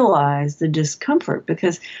don't realize the discomfort,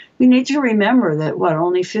 because we need to remember that,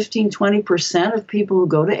 only 15-20% of people who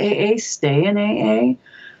go to AA stay in AA,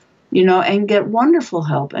 and get wonderful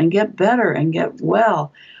help and get better and get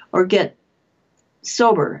well, or get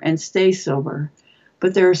sober and stay sober.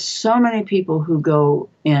 But there are so many people who go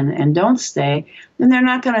in and don't stay, and they're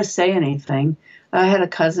not going to say anything. I had a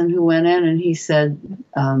cousin who went in, and he said,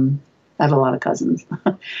 I have a lot of cousins,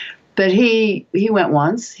 but he went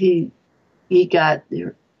once. He got,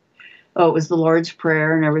 it was the Lord's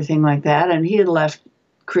Prayer and everything like that, and he had left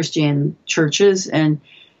Christian churches, and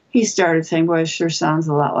he started saying, boy, it sure sounds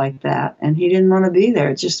a lot like that, and he didn't want to be there.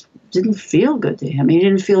 It just didn't feel good to him. He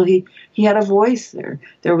didn't feel he had a voice there.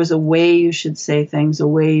 There was a way you should say things, a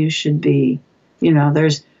way you should be.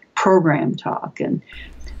 There's program talk, and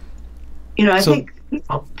I think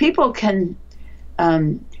people can,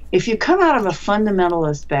 if you come out of a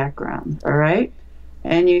fundamentalist background, all right,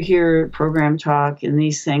 and you hear program talk and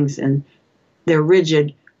these things, and they're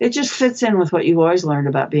rigid, it just fits in with what you've always learned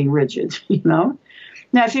about being rigid.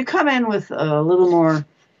 Now, if you come in with a little more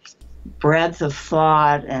breadth of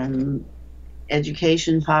thought and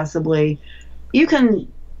education, possibly, you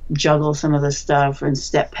can juggle some of the stuff and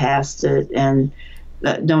step past it and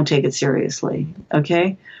don't take it seriously,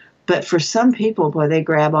 okay? But for some people, boy, they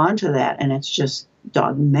grab onto that, and it's just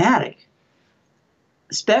dogmatic,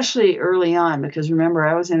 especially early on, because remember,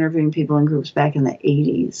 I was interviewing people in groups back in the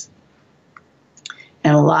 80s,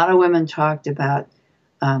 and a lot of women talked about,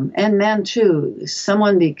 and men too,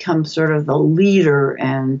 someone becomes sort of the leader,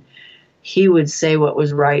 and he would say what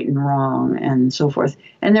was right and wrong and so forth.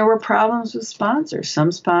 And there were problems with sponsors.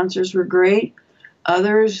 Some sponsors were great.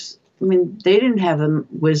 Others, they didn't have the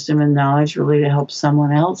wisdom and knowledge really to help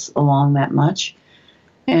someone else along that much.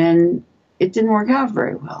 And it didn't work out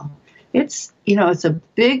very well. It's, it's a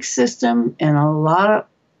big system, and a lot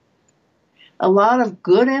of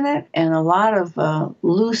good in it, and a lot of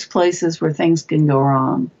loose places where things can go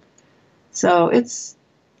wrong. So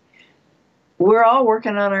we're all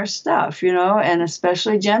working on our stuff, and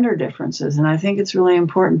especially gender differences. And I think it's really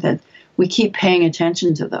important that we keep paying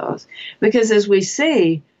attention to those, because as we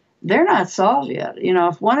see, they're not solved yet.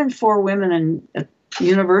 If 1 in 4 women in a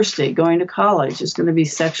university going to college is going to be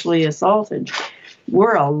sexually assaulted,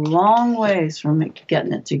 we're a long ways from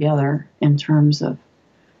getting it together in terms of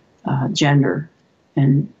gender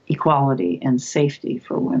and equality and safety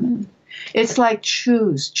for women. It's like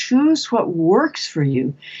choose what works for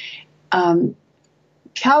you.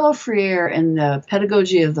 Paulo Freire, in the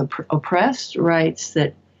Pedagogy of the Oppressed, writes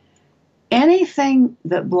that anything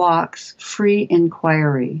that blocks free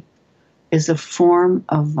inquiry is a form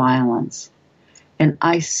of violence. And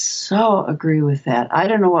I so agree with that. I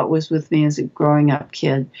don't know what was with me as a growing up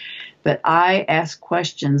kid, but I asked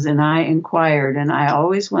questions and I inquired, and I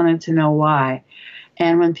always wanted to know why.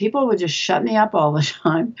 And when people would just shut me up all the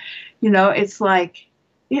time, it's like,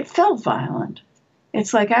 it felt violent.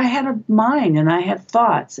 It's like I had a mind and I had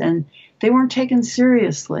thoughts, and they weren't taken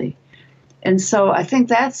seriously. And so I think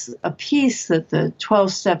that's a piece that the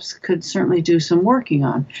 12 steps could certainly do some working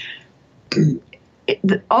on.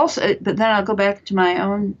 But then I'll go back to my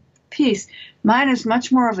own piece. Mine is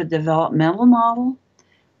much more of a developmental model.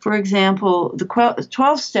 For example, the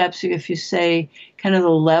 12 steps, if you say kind of the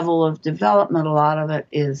level of development, a lot of it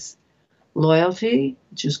is loyalty,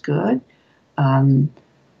 which is good,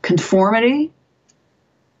 conformity,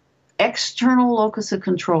 external locus of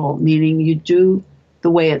control, meaning you do the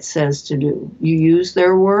way it says to do. You use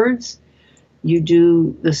their words, you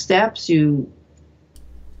do the steps, you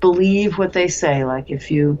believe what they say. Like if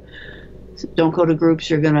you don't go to groups,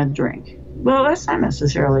 you're going to drink. Well, that's not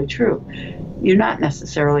necessarily true. You're not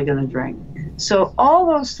necessarily going to drink. So all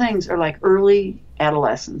those things are like early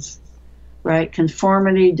adolescence, right?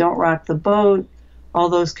 Conformity, don't rock the boat, all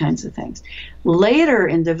those kinds of things. Later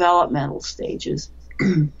in developmental stages,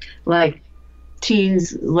 like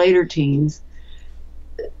teens, later teens,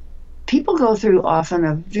 people go through often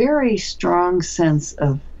a very strong sense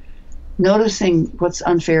of noticing what's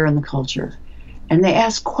unfair in the culture. And they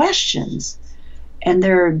ask questions. And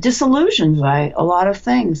they're disillusioned by a lot of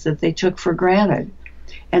things that they took for granted.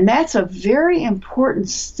 And that's a very important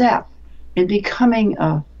step in becoming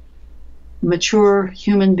a mature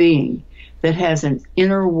human being that has an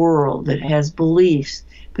inner world, that has beliefs,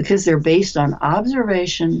 because they're based on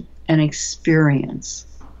observation and experience.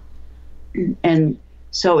 And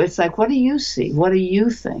so it's like, what do you see? What do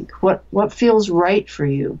you think? What feels right for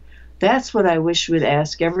you? That's what I wish we'd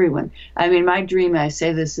ask everyone. I mean, my dream, I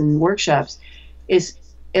say this in workshops, is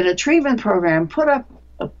in a treatment program, put up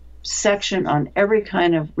a section on every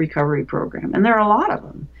kind of recovery program. And there are a lot of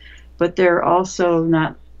them, but they're also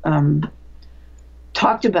not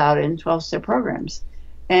talked about in 12-step programs.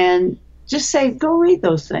 And just say, go read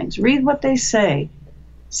those things. Read what they say.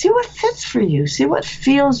 See what fits for you. See what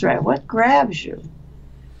feels right, what grabs you.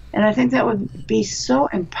 And I think that would be so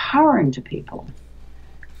empowering to people.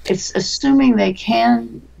 It's assuming they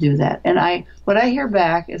can do that. And what I hear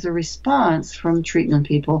back as a response from treatment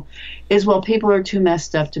people is, well, people are too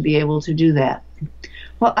messed up to be able to do that.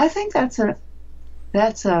 Well, I think that's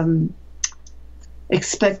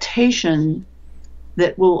expectation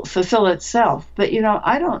that will fulfill itself. But,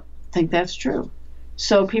 I don't think that's true.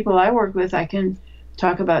 So people I work with, I can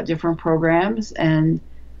talk about different programs, and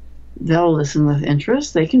they'll listen with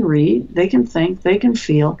interest. They can read, they can think, they can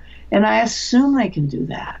feel. And I assume they can do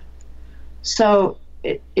that. So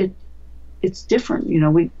it's different.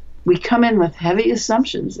 We come in with heavy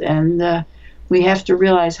assumptions, and we have to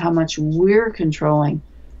realize how much we're controlling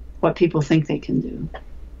what people think they can do.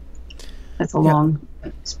 That's a long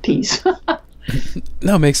piece.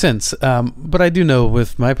 No, it makes sense. But I do know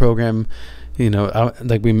with my program,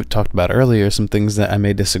 like we talked about earlier, some things that I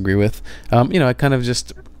may disagree with. I kind of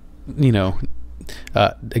just,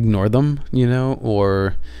 ignore them,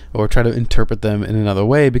 or try to interpret them in another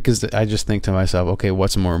way, because I just think to myself, okay,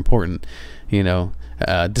 what's more important,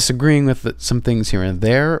 disagreeing with some things here and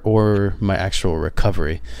there, or my actual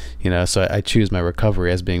recovery, so I choose my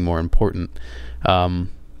recovery as being more important.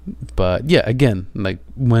 But yeah, again, like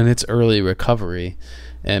when it's early recovery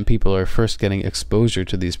and people are first getting exposure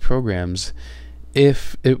to these programs,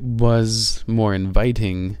 if it was more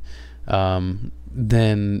inviting,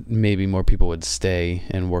 then maybe more people would stay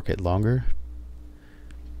and work it longer.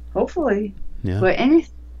 Hopefully. Yeah. But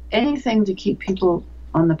anything to keep people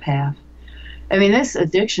on the path. I mean, this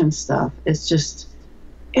addiction stuff is just,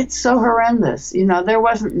 it's so horrendous. There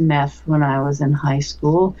wasn't meth when I was in high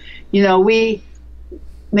school.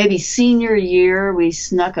 Maybe senior year, we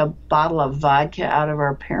snuck a bottle of vodka out of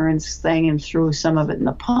our parents' thing and threw some of it in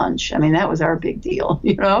the punch. I mean, that was our big deal,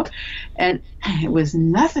 And it was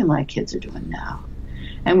nothing like kids are doing now.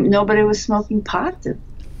 And nobody was smoking pot to,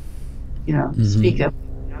 speak of.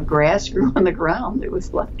 Grass grew on the ground. It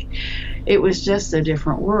was just a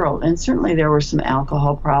different world. And certainly there were some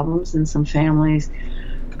alcohol problems in some families,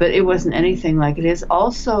 but it wasn't anything like it is.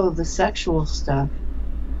 Also, the sexual stuff,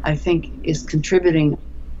 I think, is contributing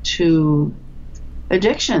to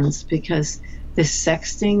addictions, because this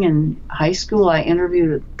sexting in high school, I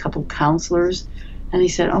interviewed a couple counselors, and he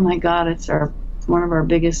said, oh my God, it's one of our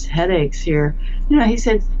biggest headaches here. He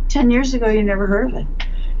said, 10 years ago, you never heard of it.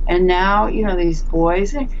 And now, these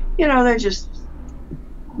boys, they're just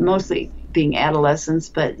mostly being adolescents,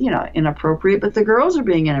 but, inappropriate, but the girls are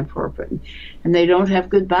being inappropriate, and they don't have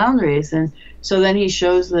good boundaries. And so then he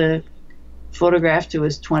shows the photograph to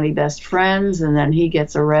his 20 best friends, and then he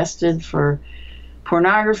gets arrested for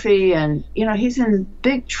pornography, and he's in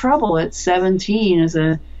big trouble at 17 as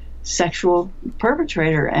a sexual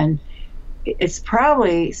perpetrator. And it's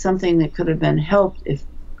probably something that could have been helped if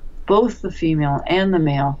both the female and the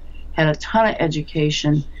male had a ton of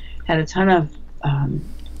education, had a ton of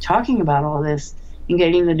talking about all this and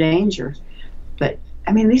getting the danger. But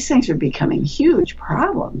I mean, these things are becoming huge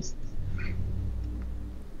problems.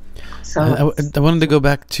 So I wanted to go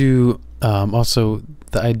back to also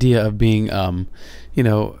the idea of being,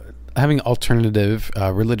 having alternative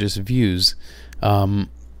religious views.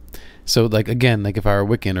 So, like, again, like if I were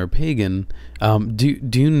Wiccan or pagan,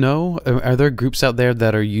 do you know, are there groups out there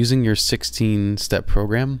that are using your 16-step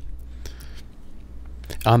program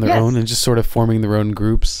on their own and just sort of forming their own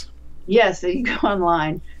groups? Yes, you go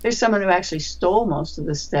online. There's someone who actually stole most of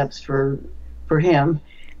the steps for him.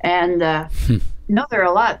 And no, there are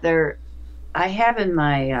a lot. I have in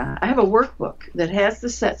my, I have a workbook that has the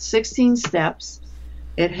set 16 steps.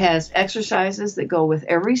 It has exercises that go with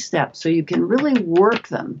every step, so you can really work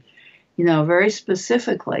them, very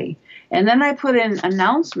specifically. And then I put in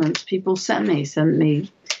announcements people sent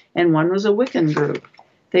me, and one was a Wiccan group.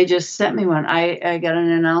 They just sent me one. I got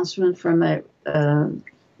an announcement from a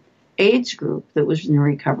AIDS group that was in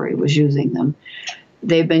recovery, was using them.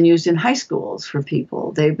 They've been used in high schools for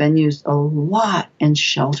people. They've been used a lot in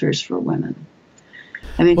shelters for women.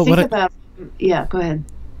 I mean, yeah, go ahead.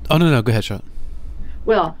 Oh, no, go ahead, Charlotte.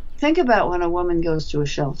 Well, think about when a woman goes to a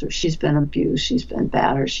shelter. She's been abused, she's been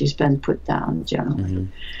battered, she's been put down generally. Mm-hmm.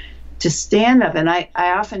 To stand up, and I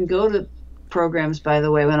often go to programs, by the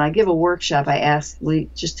way, when I give a workshop, I ask,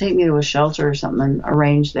 just take me to a shelter or something and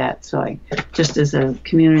arrange that. So just as a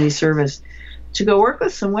community service, to go work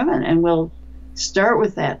with some women, and we'll start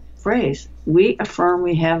with that phrase. We affirm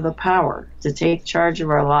we have the power to take charge of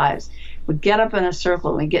our lives. We get up in a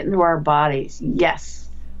circle and we get into our bodies. Yes,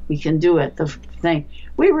 we can do it. The thing,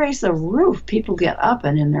 we raise the roof. People get up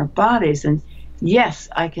and in their bodies, and yes,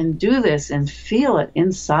 I can do this, and feel it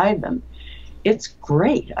inside them. It's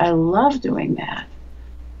great. I love doing that.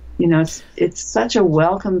 It's such a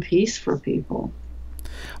welcome piece for people.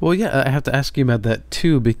 Well, yeah, I have to ask you about that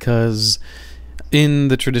too, because in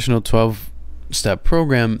the traditional 12-step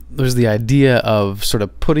program, there's the idea of sort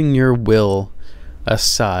of putting your will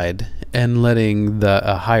aside and letting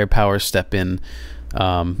a higher power step in.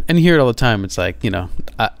 And you hear it all the time. It's like,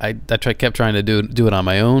 I kept trying to do it on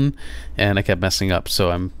my own, and I kept messing up.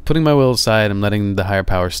 So I'm putting my will aside. I'm letting the higher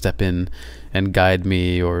power step in and guide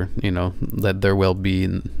me, or let their will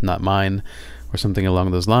be, not mine, or something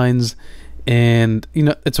along those lines. And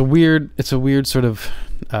it's a weird sort of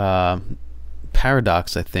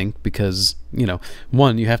paradox, I think, because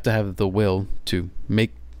one, you have to have the will to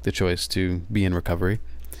make the choice to be in recovery,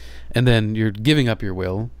 and then you're giving up your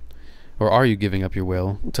will. Or are you giving up your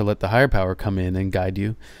will to let the higher power come in and guide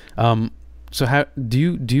you? So how do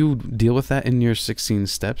you deal with that in your 16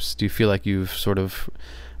 steps? Do you feel like you've sort of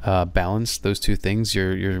balanced those two things,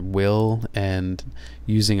 your will and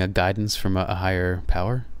using a guidance from a higher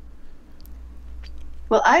power?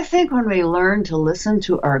 Well, I think when we learn to listen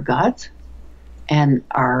to our gut and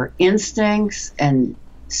our instincts and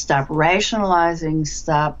stop rationalizing,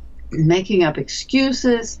 stop making up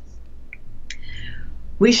excuses,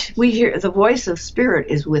 we hear the voice of spirit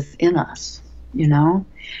is within us,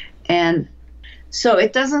 and so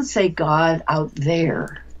it doesn't say God out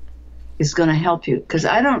there is going to help you, because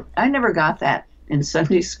I never got that in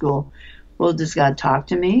Sunday school. Well, does God talk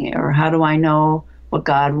to me, or how do I know what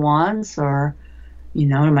God wants, or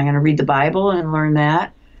am I going to read the Bible and learn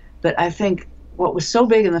that? But I think what was so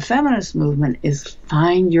big in the feminist movement is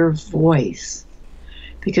find your voice,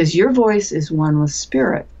 because your voice is one with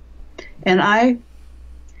spirit. And I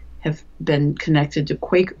have been connected to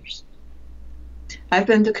Quakers. I've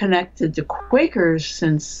been connected to Quakers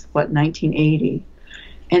since, 1980.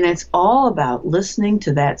 And it's all about listening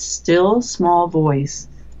to that still small voice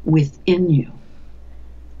within you.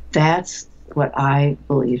 That's what I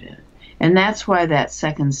believe in. And that's why that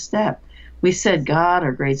second step, we said God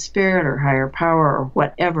or Great Spirit or higher power or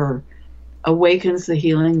whatever awakens the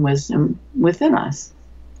healing wisdom within us.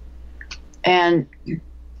 And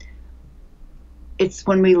it's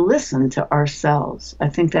when we listen to ourselves. I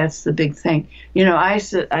think that's the big thing. I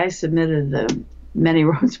submitted the Many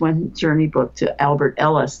Roads, One Journey book to Albert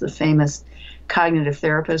Ellis, the famous cognitive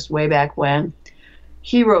therapist way back when.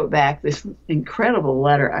 He wrote back this incredible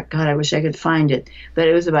letter. God, I wish I could find it. But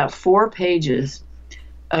it was about 4 pages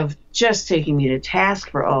of just taking me to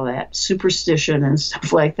task for all that superstition and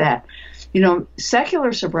stuff like that.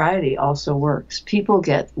 Secular sobriety also works. People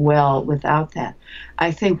get well without that.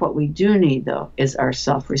 I think what we do need, though, is our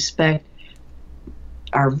self-respect,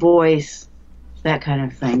 our voice, that kind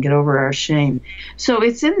of thing. Get over our shame. So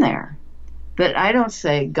it's in there. But I don't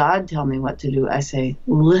say, God, tell me what to do. I say,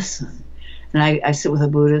 listen. and I sit with a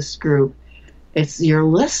Buddhist group, you're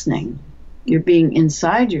listening. You're being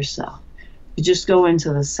inside yourself. You just go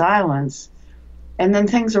into the silence, and then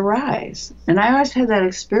things arise. And I always had that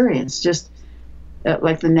experience, just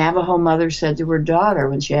like the Navajo mother said to her daughter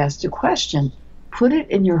when she asked a question, put it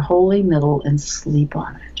in your holy middle and sleep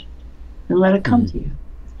on it, and let it come to you.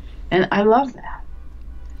 And I love that.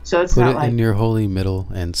 So it's put not it like, in your holy middle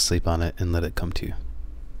and sleep on it and let it come to you.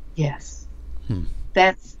 yes.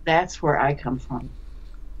 That's where I come from.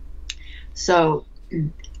 So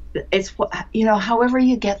it's, however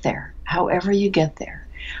you get there,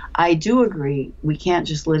 I do agree we can't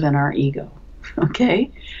just live in our ego,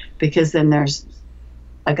 okay? Because then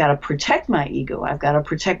I've got to protect my ego. I've got to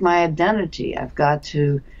protect my identity. I've got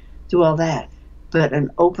to do all that. But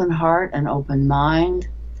an open heart, an open mind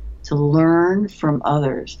to learn from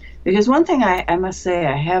others. Because one thing I must say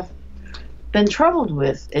I have been troubled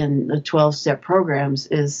with in the 12-step programs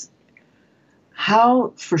is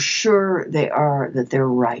how for sure they are that they're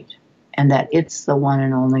right and that it's the one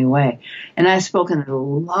and only way. And I've spoken at a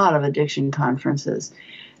lot of addiction conferences,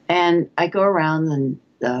 and I go around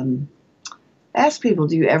and ask people,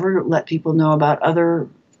 do you ever let people know about other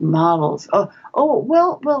models?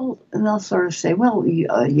 Well, and they'll sort of say, well,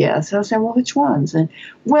 yes. I'll say, well, which ones? And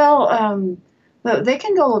they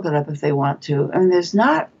can go look it up if they want to. I mean, there's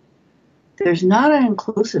not an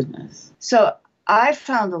inclusiveness. So I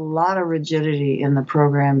found a lot of rigidity in the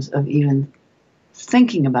programs of even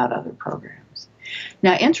thinking about other programs.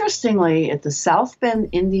 Now, interestingly, at the South Bend,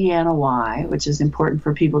 Indiana Y, which is important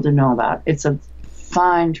for people to know about, it's a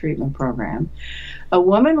fine treatment program. A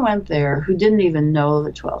woman went there who didn't even know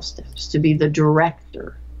the 12 steps to be the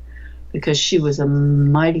director because she was a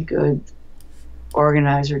mighty good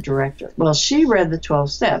organizer director. Well, she read the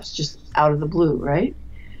 12 steps just out of the blue, right?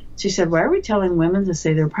 She said, why are we telling women to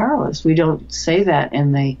say they're powerless? We don't say that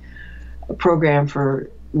in the program for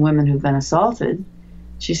women who've been assaulted.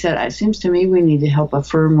 She said, it seems to me we need to help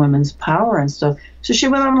affirm women's power and stuff. So she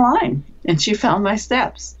went online and she found my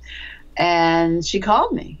steps. And she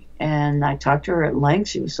called me and I talked to her at length.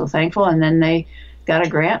 She was so thankful. And then they got a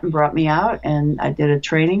grant and brought me out, and I did a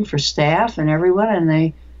training for staff and everyone.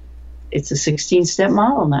 And it's a 16-step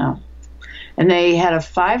model now. And they had a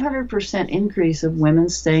 500% increase of women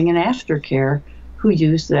staying in aftercare who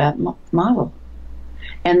used that model.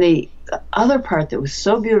 And the other part that was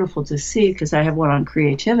so beautiful to see, because I have one on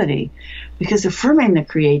creativity, because affirming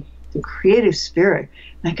the creative spirit,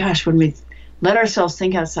 my gosh, when we let ourselves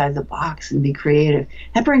think outside the box and be creative,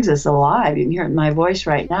 that brings us alive. You can hear it in my voice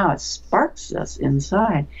right now. It sparks us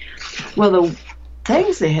inside. Well, the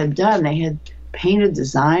things they had done, they had painted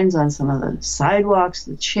designs on some of the sidewalks,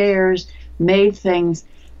 the chairs, made things.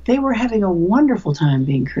 They were having a wonderful time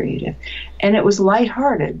being creative. And it was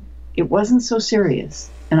lighthearted. It wasn't so serious.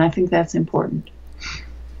 And I think that's important.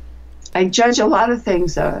 I judge a lot of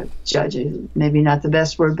things, judge is maybe not the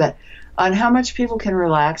best word, but on how much people can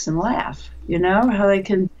relax and laugh, how they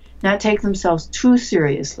can not take themselves too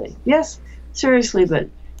seriously. Yes, seriously, but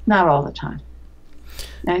not all the time.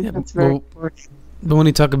 I think that's very important. But when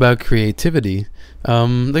you talk about creativity, what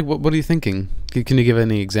are you thinking? Can you give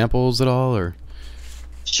any examples at all, or?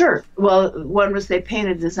 Sure. Well, one was they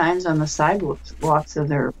painted designs on the sidewalks of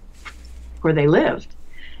where they lived,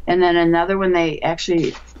 and then another one they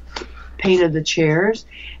actually painted the chairs,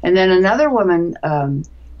 and then another woman,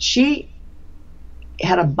 she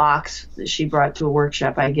had a box that she brought to a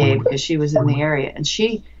workshop I gave because she was in the area, and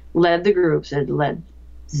she led the groups, had led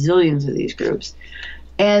zillions of these groups,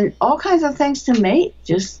 and all kinds of things to make,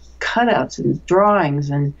 just cutouts and drawings.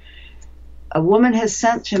 And a woman has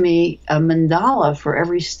sent to me a mandala for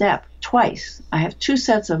every step twice. I have 2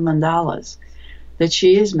 sets of mandalas that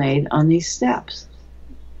she has made on these steps.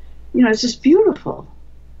 It's just beautiful.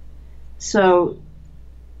 So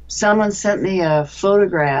someone sent me a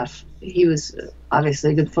photograph. He was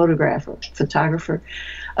obviously a good photographer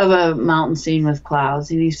of a mountain scene with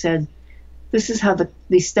clouds. And he said, this is how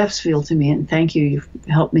these steps feel to me, and thank you, you've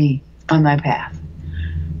helped me on my path.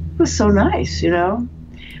 It was so nice, all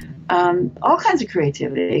kinds of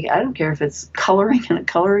creativity. I don't care if it's coloring in a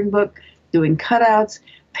coloring book, doing cutouts,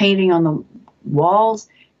 painting on the walls.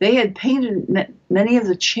 They had painted many of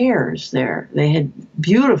the chairs there. They had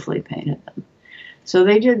beautifully painted them. So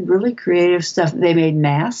they did really creative stuff. They made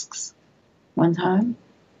masks one time.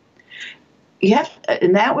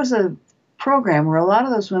 And that was a program where a lot of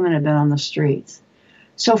those women had been on the streets.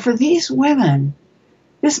 So for these women,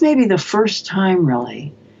 this may be the first time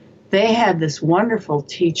really they had this wonderful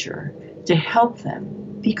teacher to help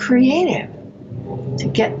them be creative, to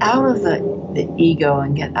get out of the ego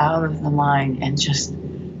and get out of the mind and just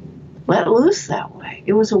let loose that way.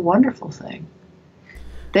 It was a wonderful thing.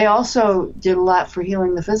 They also did a lot for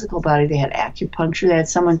healing the physical body. They had acupuncture. They had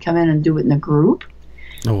someone come in and do it in a group.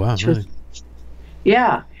 Oh, wow. Really?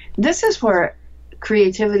 Yeah. This is where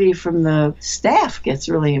creativity from the staff gets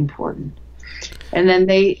really important. And then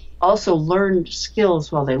they also learned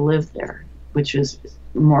skills while they lived there, which was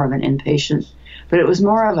more of an inpatient. But it was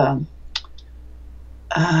more of a,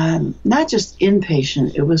 not just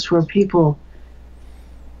inpatient, it was where people,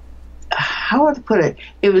 how would I put it?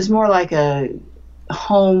 It was more like a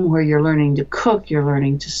home where you're learning to cook, you're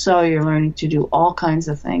learning to sew, you're learning to do all kinds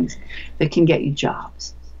of things that can get you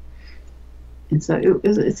jobs. And so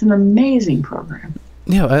it's an amazing program.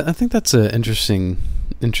 Yeah, I think that's an interesting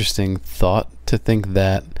thought, to think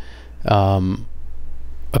that,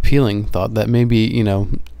 appealing thought, that maybe, you know,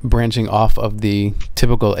 branching off of the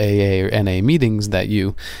typical AA or NA meetings, that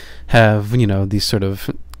you have, you know, these sort of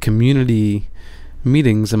community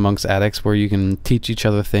meetings amongst addicts where you can teach each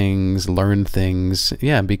other things, learn things,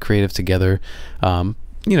 be creative together.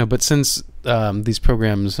 You know, but since these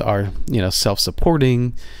programs are, you know,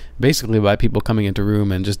 self-supporting, basically by people coming into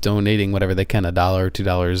room and just donating whatever they can, $1 or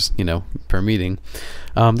 $2, you know, per meeting,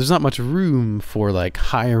 there's not much room for like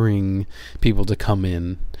hiring people to come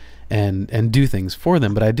in and do things for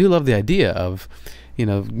them. But I do love the idea of, you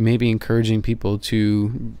know, maybe encouraging people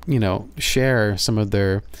to, you know, share some of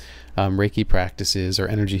their Reiki practices or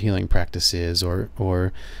energy healing practices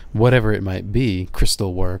or whatever it might be,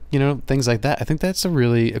 crystal work, you know, things like that. I think that's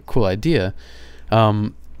a cool idea.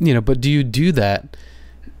 You know, but do you do that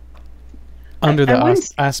under the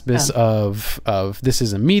auspice of this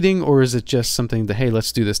is a meeting, or is it just something that, hey,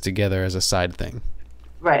 let's do this together as a side thing?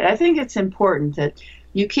 Right. I think it's important that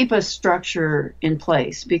you keep a structure in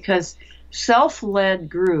place, because self-led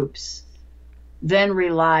groups then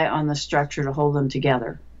rely on the structure to hold them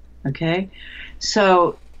together. Okay?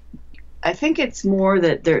 So I think it's more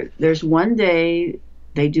that there's one day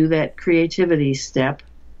they do that creativity step,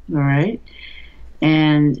 all right?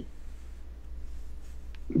 And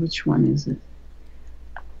which one is it?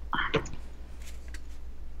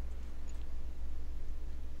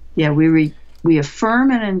 Yeah, we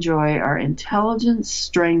affirm and enjoy our intelligence,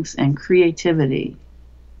 strengths, and creativity,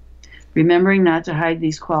 remembering not to hide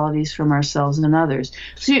these qualities from ourselves and others.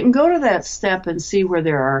 So you can go to that step and see where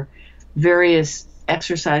there are various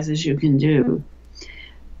exercises you can do.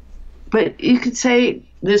 But you could say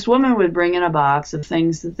this woman would bring in a box of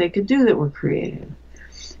things that they could do that were creative.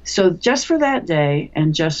 So just for that day,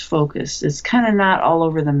 and just focus. It's kind of not all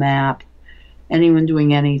over the map, anyone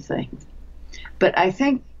doing anything. But I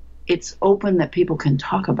think it's open that people can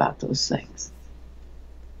talk about those things.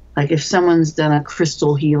 Like if someone's done a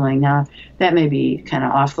crystal healing, now that may be kind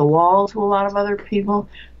of off the wall to a lot of other people,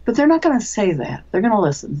 but they're not going to say that. They're going to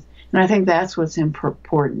listen. And I think that's what's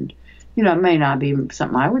important. You know, it may not be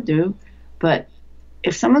something I would do, but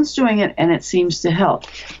if someone's doing it and it seems to help,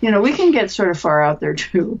 you know, we can get sort of far out there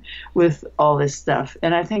too with all this stuff.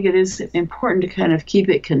 And I think it is important to kind of keep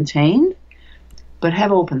it contained, but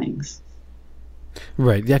have openings.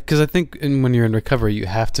 Right. Yeah. Because I think when you're in recovery, you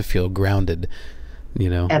have to feel grounded, you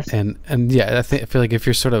know. Absolutely. And yeah, I feel like if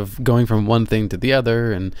you're sort of going from one thing to the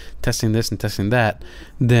other and testing this and testing that,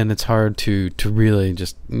 then it's hard to really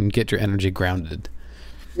just get your energy grounded.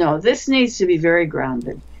 No, this needs to be very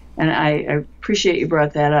grounded. And I appreciate you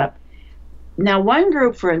brought that up. Now, one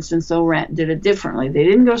group, for instance, though, did it differently. They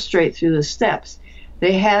didn't go straight through the steps.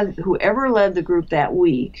 They had whoever led the group that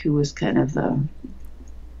week, who was kind of the,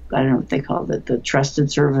 I don't know what they called it, the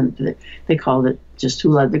trusted servant. They called it just who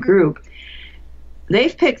led the group.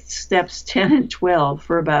 They've picked steps 10 and 12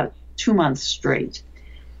 for about 2 months straight.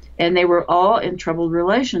 And they were all in troubled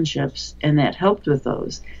relationships, and that helped with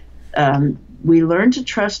those. We learn to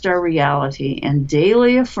trust our reality and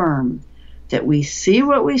daily affirm that we see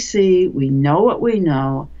what we see, we know what we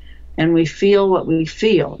know, and we feel what we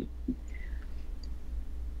feel.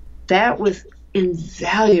 That was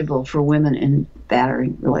invaluable for women in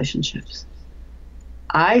battering relationships.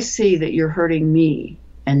 I see that you're hurting me,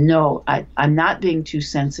 and no, I'm not being too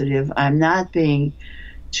sensitive. I'm not being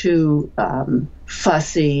too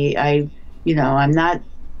fussy. I'm not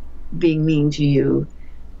being mean to you.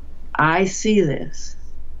 I see this,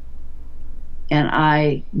 and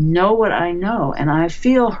I know what I know, and I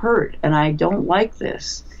feel hurt, and I don't like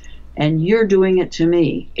this, and you're doing it to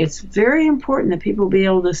me. It's very important that people be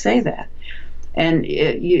able to say that. And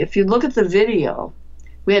if you look at the video,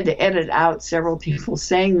 we had to edit out several people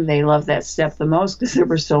saying they loved that step the most because there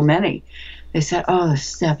were so many. They said, oh, the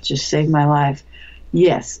step just saved my life.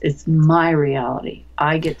 Yes, it's my reality.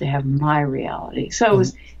 I get to have my reality. So it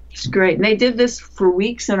was It's great. And they did this for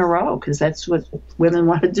weeks in a row because that's what women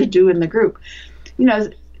wanted to do in the group. You know,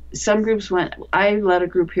 some groups I led a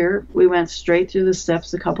group here. We went straight through the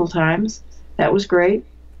steps a couple times. That was great.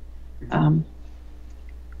 Well,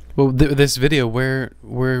 this video, where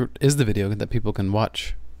is the video that people can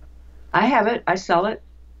watch? I have it. I sell it.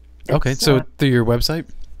 Okay, so through your website?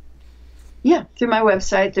 Yeah, through my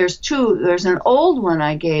website. There's two. There's an old one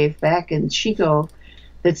I gave back in Chico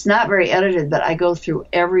that's not very edited, but I go through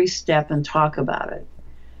every step and talk about it.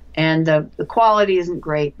 And the quality isn't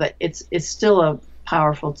great, but it's still a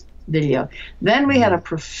powerful video. Then we had a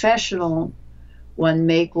professional one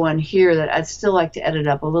make one here that I'd still like to edit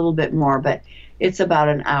up a little bit more, but it's about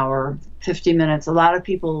an hour, 50 minutes. A lot of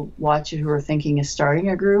people watch it who are thinking of starting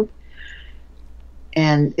a group,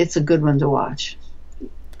 and it's a good one to watch.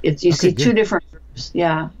 You see two different groups.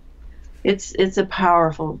 Yeah. It's a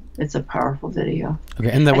powerful video.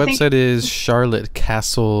 Okay, and the website is Charlotte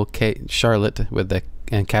Kasl, Charlotte with the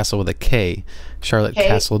and Kasl with a K,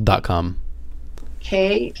 charlottekasl.com.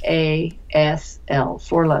 Kasl,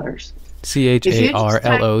 4 letters.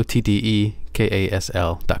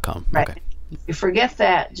 CHARLOTTEKASL.com. Right. Okay. If you forget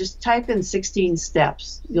that, just type in 16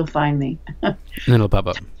 steps. You'll find me. And it'll pop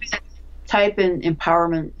up. Type in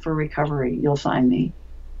empowerment for recovery. You'll find me.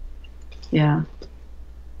 Yeah.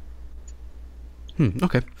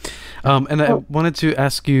 Okay. And I wanted to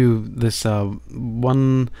ask you this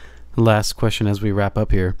one last question as we wrap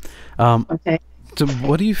up here. Okay. So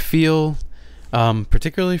what do you feel,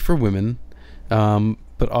 particularly for women,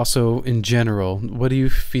 but also in general, what do you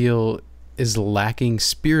feel is lacking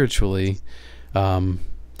spiritually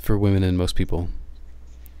for women and most people?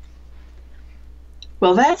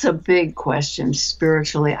 Well, that's a big question,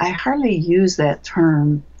 spiritually. I hardly use that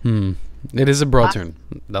term. It is a broad term.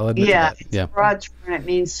 I'll admit to that. It's a broad term. It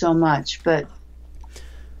means so much. But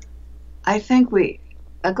I think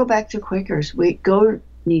I go back to Quakers. We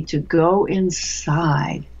need to go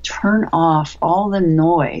inside, turn off all the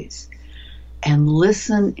noise, and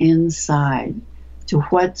listen inside to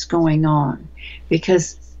what's going on.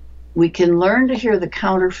 Because we can learn to hear the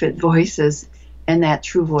counterfeit voices and that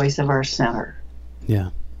true voice of our center.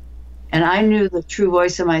 Yeah. And I knew the true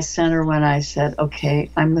voice of my center when I said,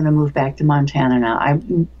 okay, I'm going to move back to Montana now. I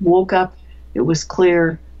woke up. It was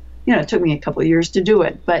clear. You know, it took me a couple of years to do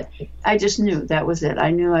it, but I just knew that was it.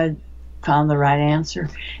 I knew I'd found the right answer.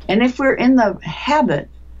 And if we're in the habit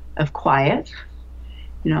of quiet,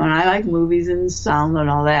 you know, and I like movies and sound and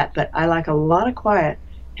all that, but I like a lot of quiet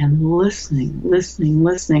and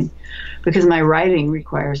listening, because my writing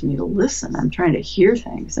requires me to listen. I'm trying to hear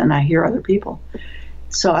things, and I hear other people.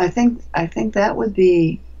 So I think that would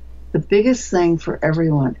be the biggest thing for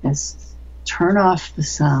everyone is turn off the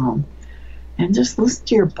sound and just listen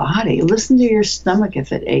to your body. Listen to your stomach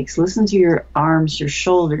if it aches. Listen to your arms, your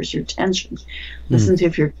shoulders, your tension. Listen to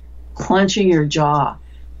if you're clenching your jaw.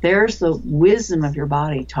 There's the wisdom of your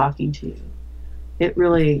body talking to you. It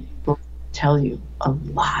really will tell you a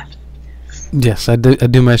lot. Yes, I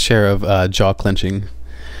do my share of jaw clenching.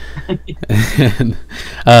 And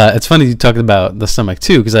it's funny you talked about the stomach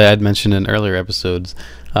too, because I had mentioned in earlier episodes.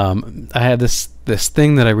 I had this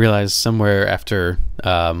thing that I realized somewhere after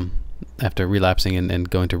relapsing and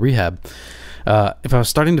going to rehab. If I was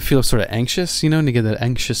starting to feel sort of anxious, and you get that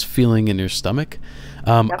anxious feeling in your stomach,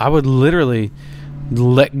 I would literally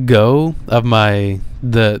let go of my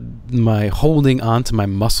holding on to my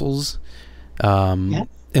muscles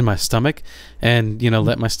in my stomach, and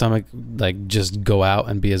let my stomach like just go out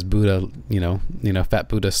and be as Buddha, fat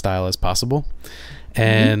Buddha style as possible,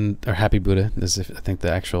 and or happy Buddha is I think the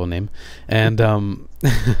actual name, and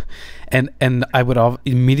and I would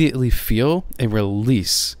immediately feel a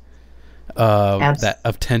release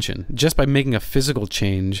of tension just by making a physical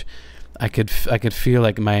change. I could feel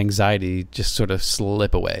like my anxiety just sort of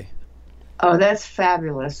slip away. Oh, that's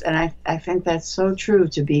fabulous, and I think that's so true,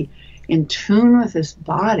 to be in tune with this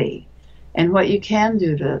body and what you can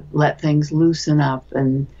do to let things loosen up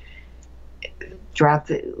and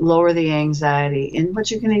lower the anxiety, and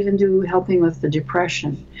what you can even do helping with the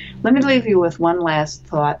depression. Let me leave you with one last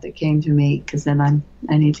thought that came to me, because then I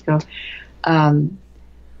need to go.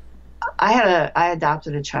 I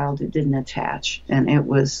adopted a child who didn't attach, and it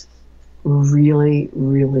was really,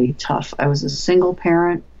 really tough. I was a single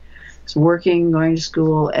parent, was working, going to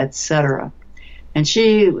school, etc. And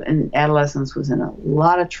she, in adolescence, was in a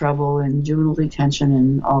lot of trouble and juvenile detention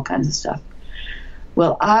and all kinds of stuff.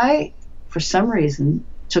 Well, I, for some reason,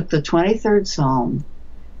 took the 23rd Psalm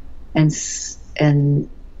and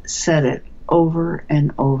said it over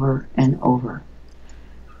and over and over.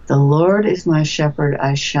 The Lord is my shepherd,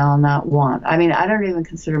 I shall not want. I mean, I don't even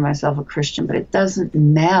consider myself a Christian, but it doesn't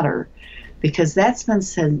matter because that's been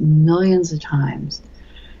said millions of times.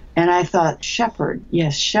 And I thought, shepherd,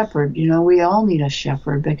 yes, shepherd. You know, we all need a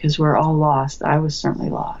shepherd because we're all lost. I was certainly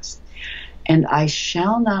lost. And I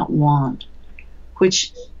shall not want,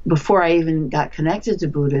 which before I even got connected to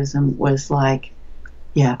Buddhism was like,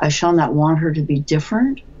 yeah, I shall not want her to be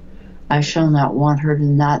different. I shall not want her to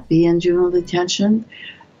not be in juvenile detention.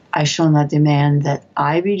 I shall not demand that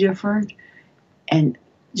I be different. And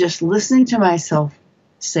just listening to myself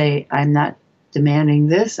say, I'm not demanding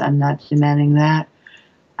this, I'm not demanding that.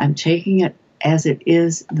 I'm taking it as it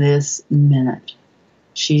is this minute.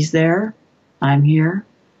 She's there, I'm here.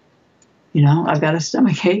 You know, I've got a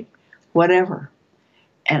stomachache, whatever.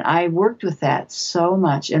 And I worked with that so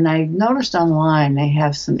much. And I noticed online they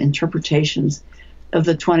have some interpretations of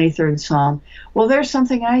the 23rd Psalm. Well, there's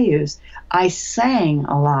something I use. I sang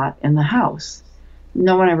a lot in the house.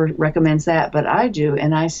 No one ever recommends that, but I do.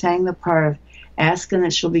 And I sang the part of, ask and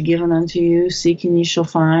it shall be given unto you, seek and ye shall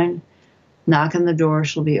find, knock and the door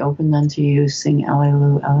shall be opened unto you, sing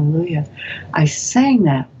Alleluia, Alleluia. I sang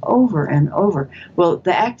that over and over. Well,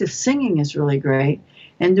 the act of singing is really great,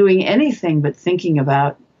 and doing anything but thinking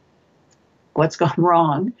about what's gone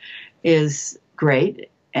wrong is great.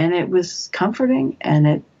 And it was comforting, and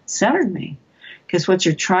it centered me. Because what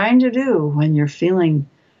you're trying to do when you're feeling,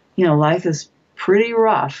 you know, life is pretty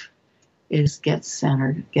rough, is get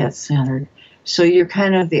centered, get centered. So you're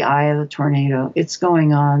kind of the eye of the tornado. It's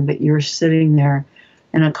going on, but you're sitting there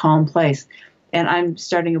in a calm place. And I'm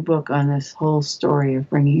starting a book on this whole story of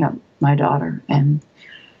bringing up my daughter. And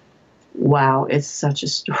wow, it's such a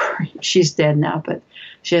story. She's dead now, but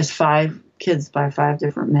she has 5 kids by 5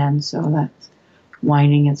 different men. So that's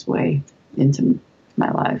winding its way into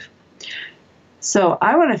my life. So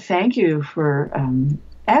I want to thank you for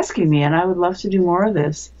asking me, and I would love to do more of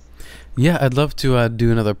this. Yeah, I'd love to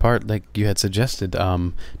do another part like you had suggested.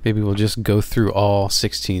 Maybe we'll just go through all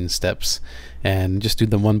 16 steps and just do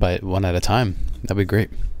them one at a time. That'd be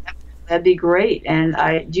great. That'd be great. And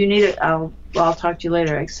do you need it? I'll talk to you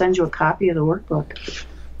later. I can send you a copy of the workbook.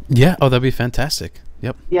 Yeah. Oh, that'd be fantastic.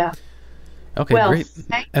 Yep. Yeah. Okay, well, great.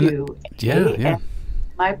 Thank and you. Yeah.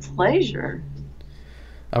 My pleasure.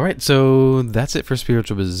 All right, so that's it for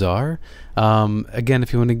Spiritual Bazaar. Again,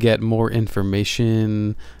 if you want to get more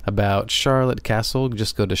information about Charlotte Kasl,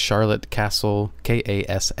 just go to charlottekasl,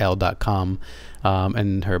 KASL.com,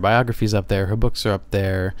 and her biography's up there, her books are up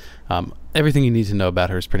there, everything you need to know about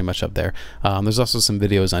her is pretty much up there. There's also some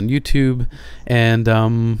videos on YouTube,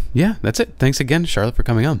 and yeah, that's it. Thanks again, Charlotte, for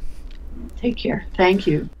coming on. Take care. Thank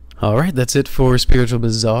you. All right, that's it for Spiritual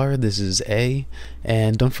Bazaar. This is A,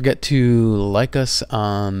 and don't forget to like us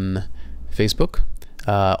on Facebook.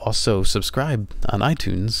 Also subscribe on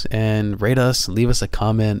iTunes and rate us, leave us a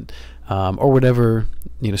comment, or whatever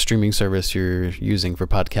streaming service you're using for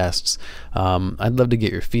podcasts. I'd love to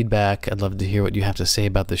get your feedback. I'd love to hear what you have to say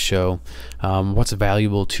about the show. What's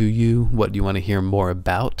valuable to you? What do you want to hear more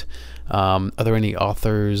about? Are there any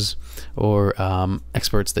authors or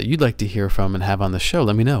experts that you'd like to hear from and have on the show?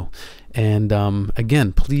 Let me know. And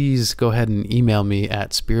again, please go ahead and email me at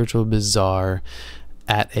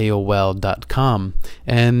spiritualbazaar@aol.com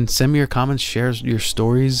and send me your comments, share your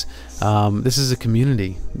stories. This is a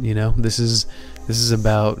community, this is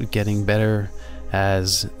about getting better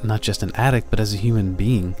as not just an addict, but as a human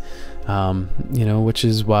being, which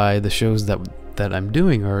is why the shows that I'm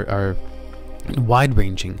doing are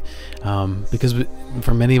wide-ranging, because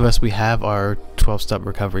for many of us we have our 12-step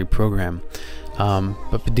recovery program,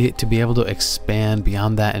 but to be able to expand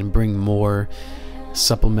beyond that and bring more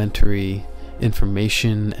supplementary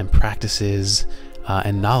information and practices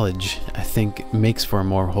and knowledge, I think makes for a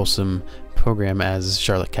more wholesome program, as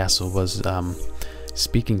Charlotte Kasl was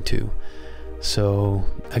speaking to. So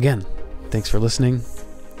again, thanks for listening.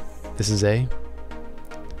 This is A,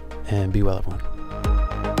 and be well, everyone.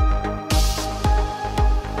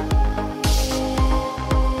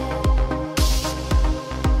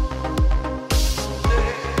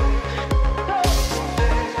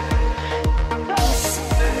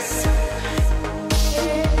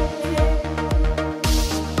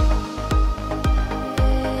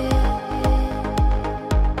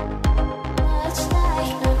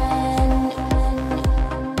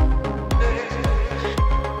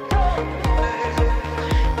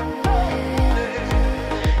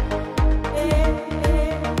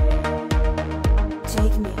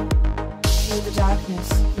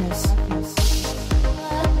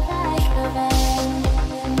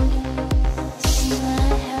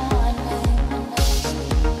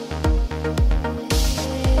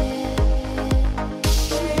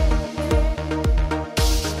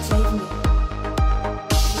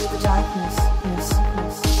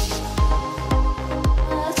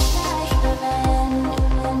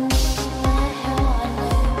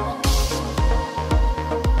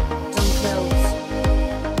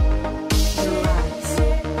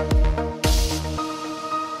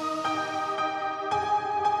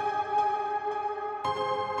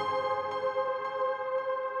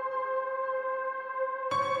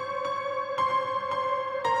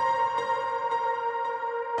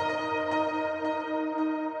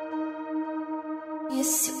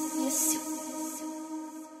 miss you.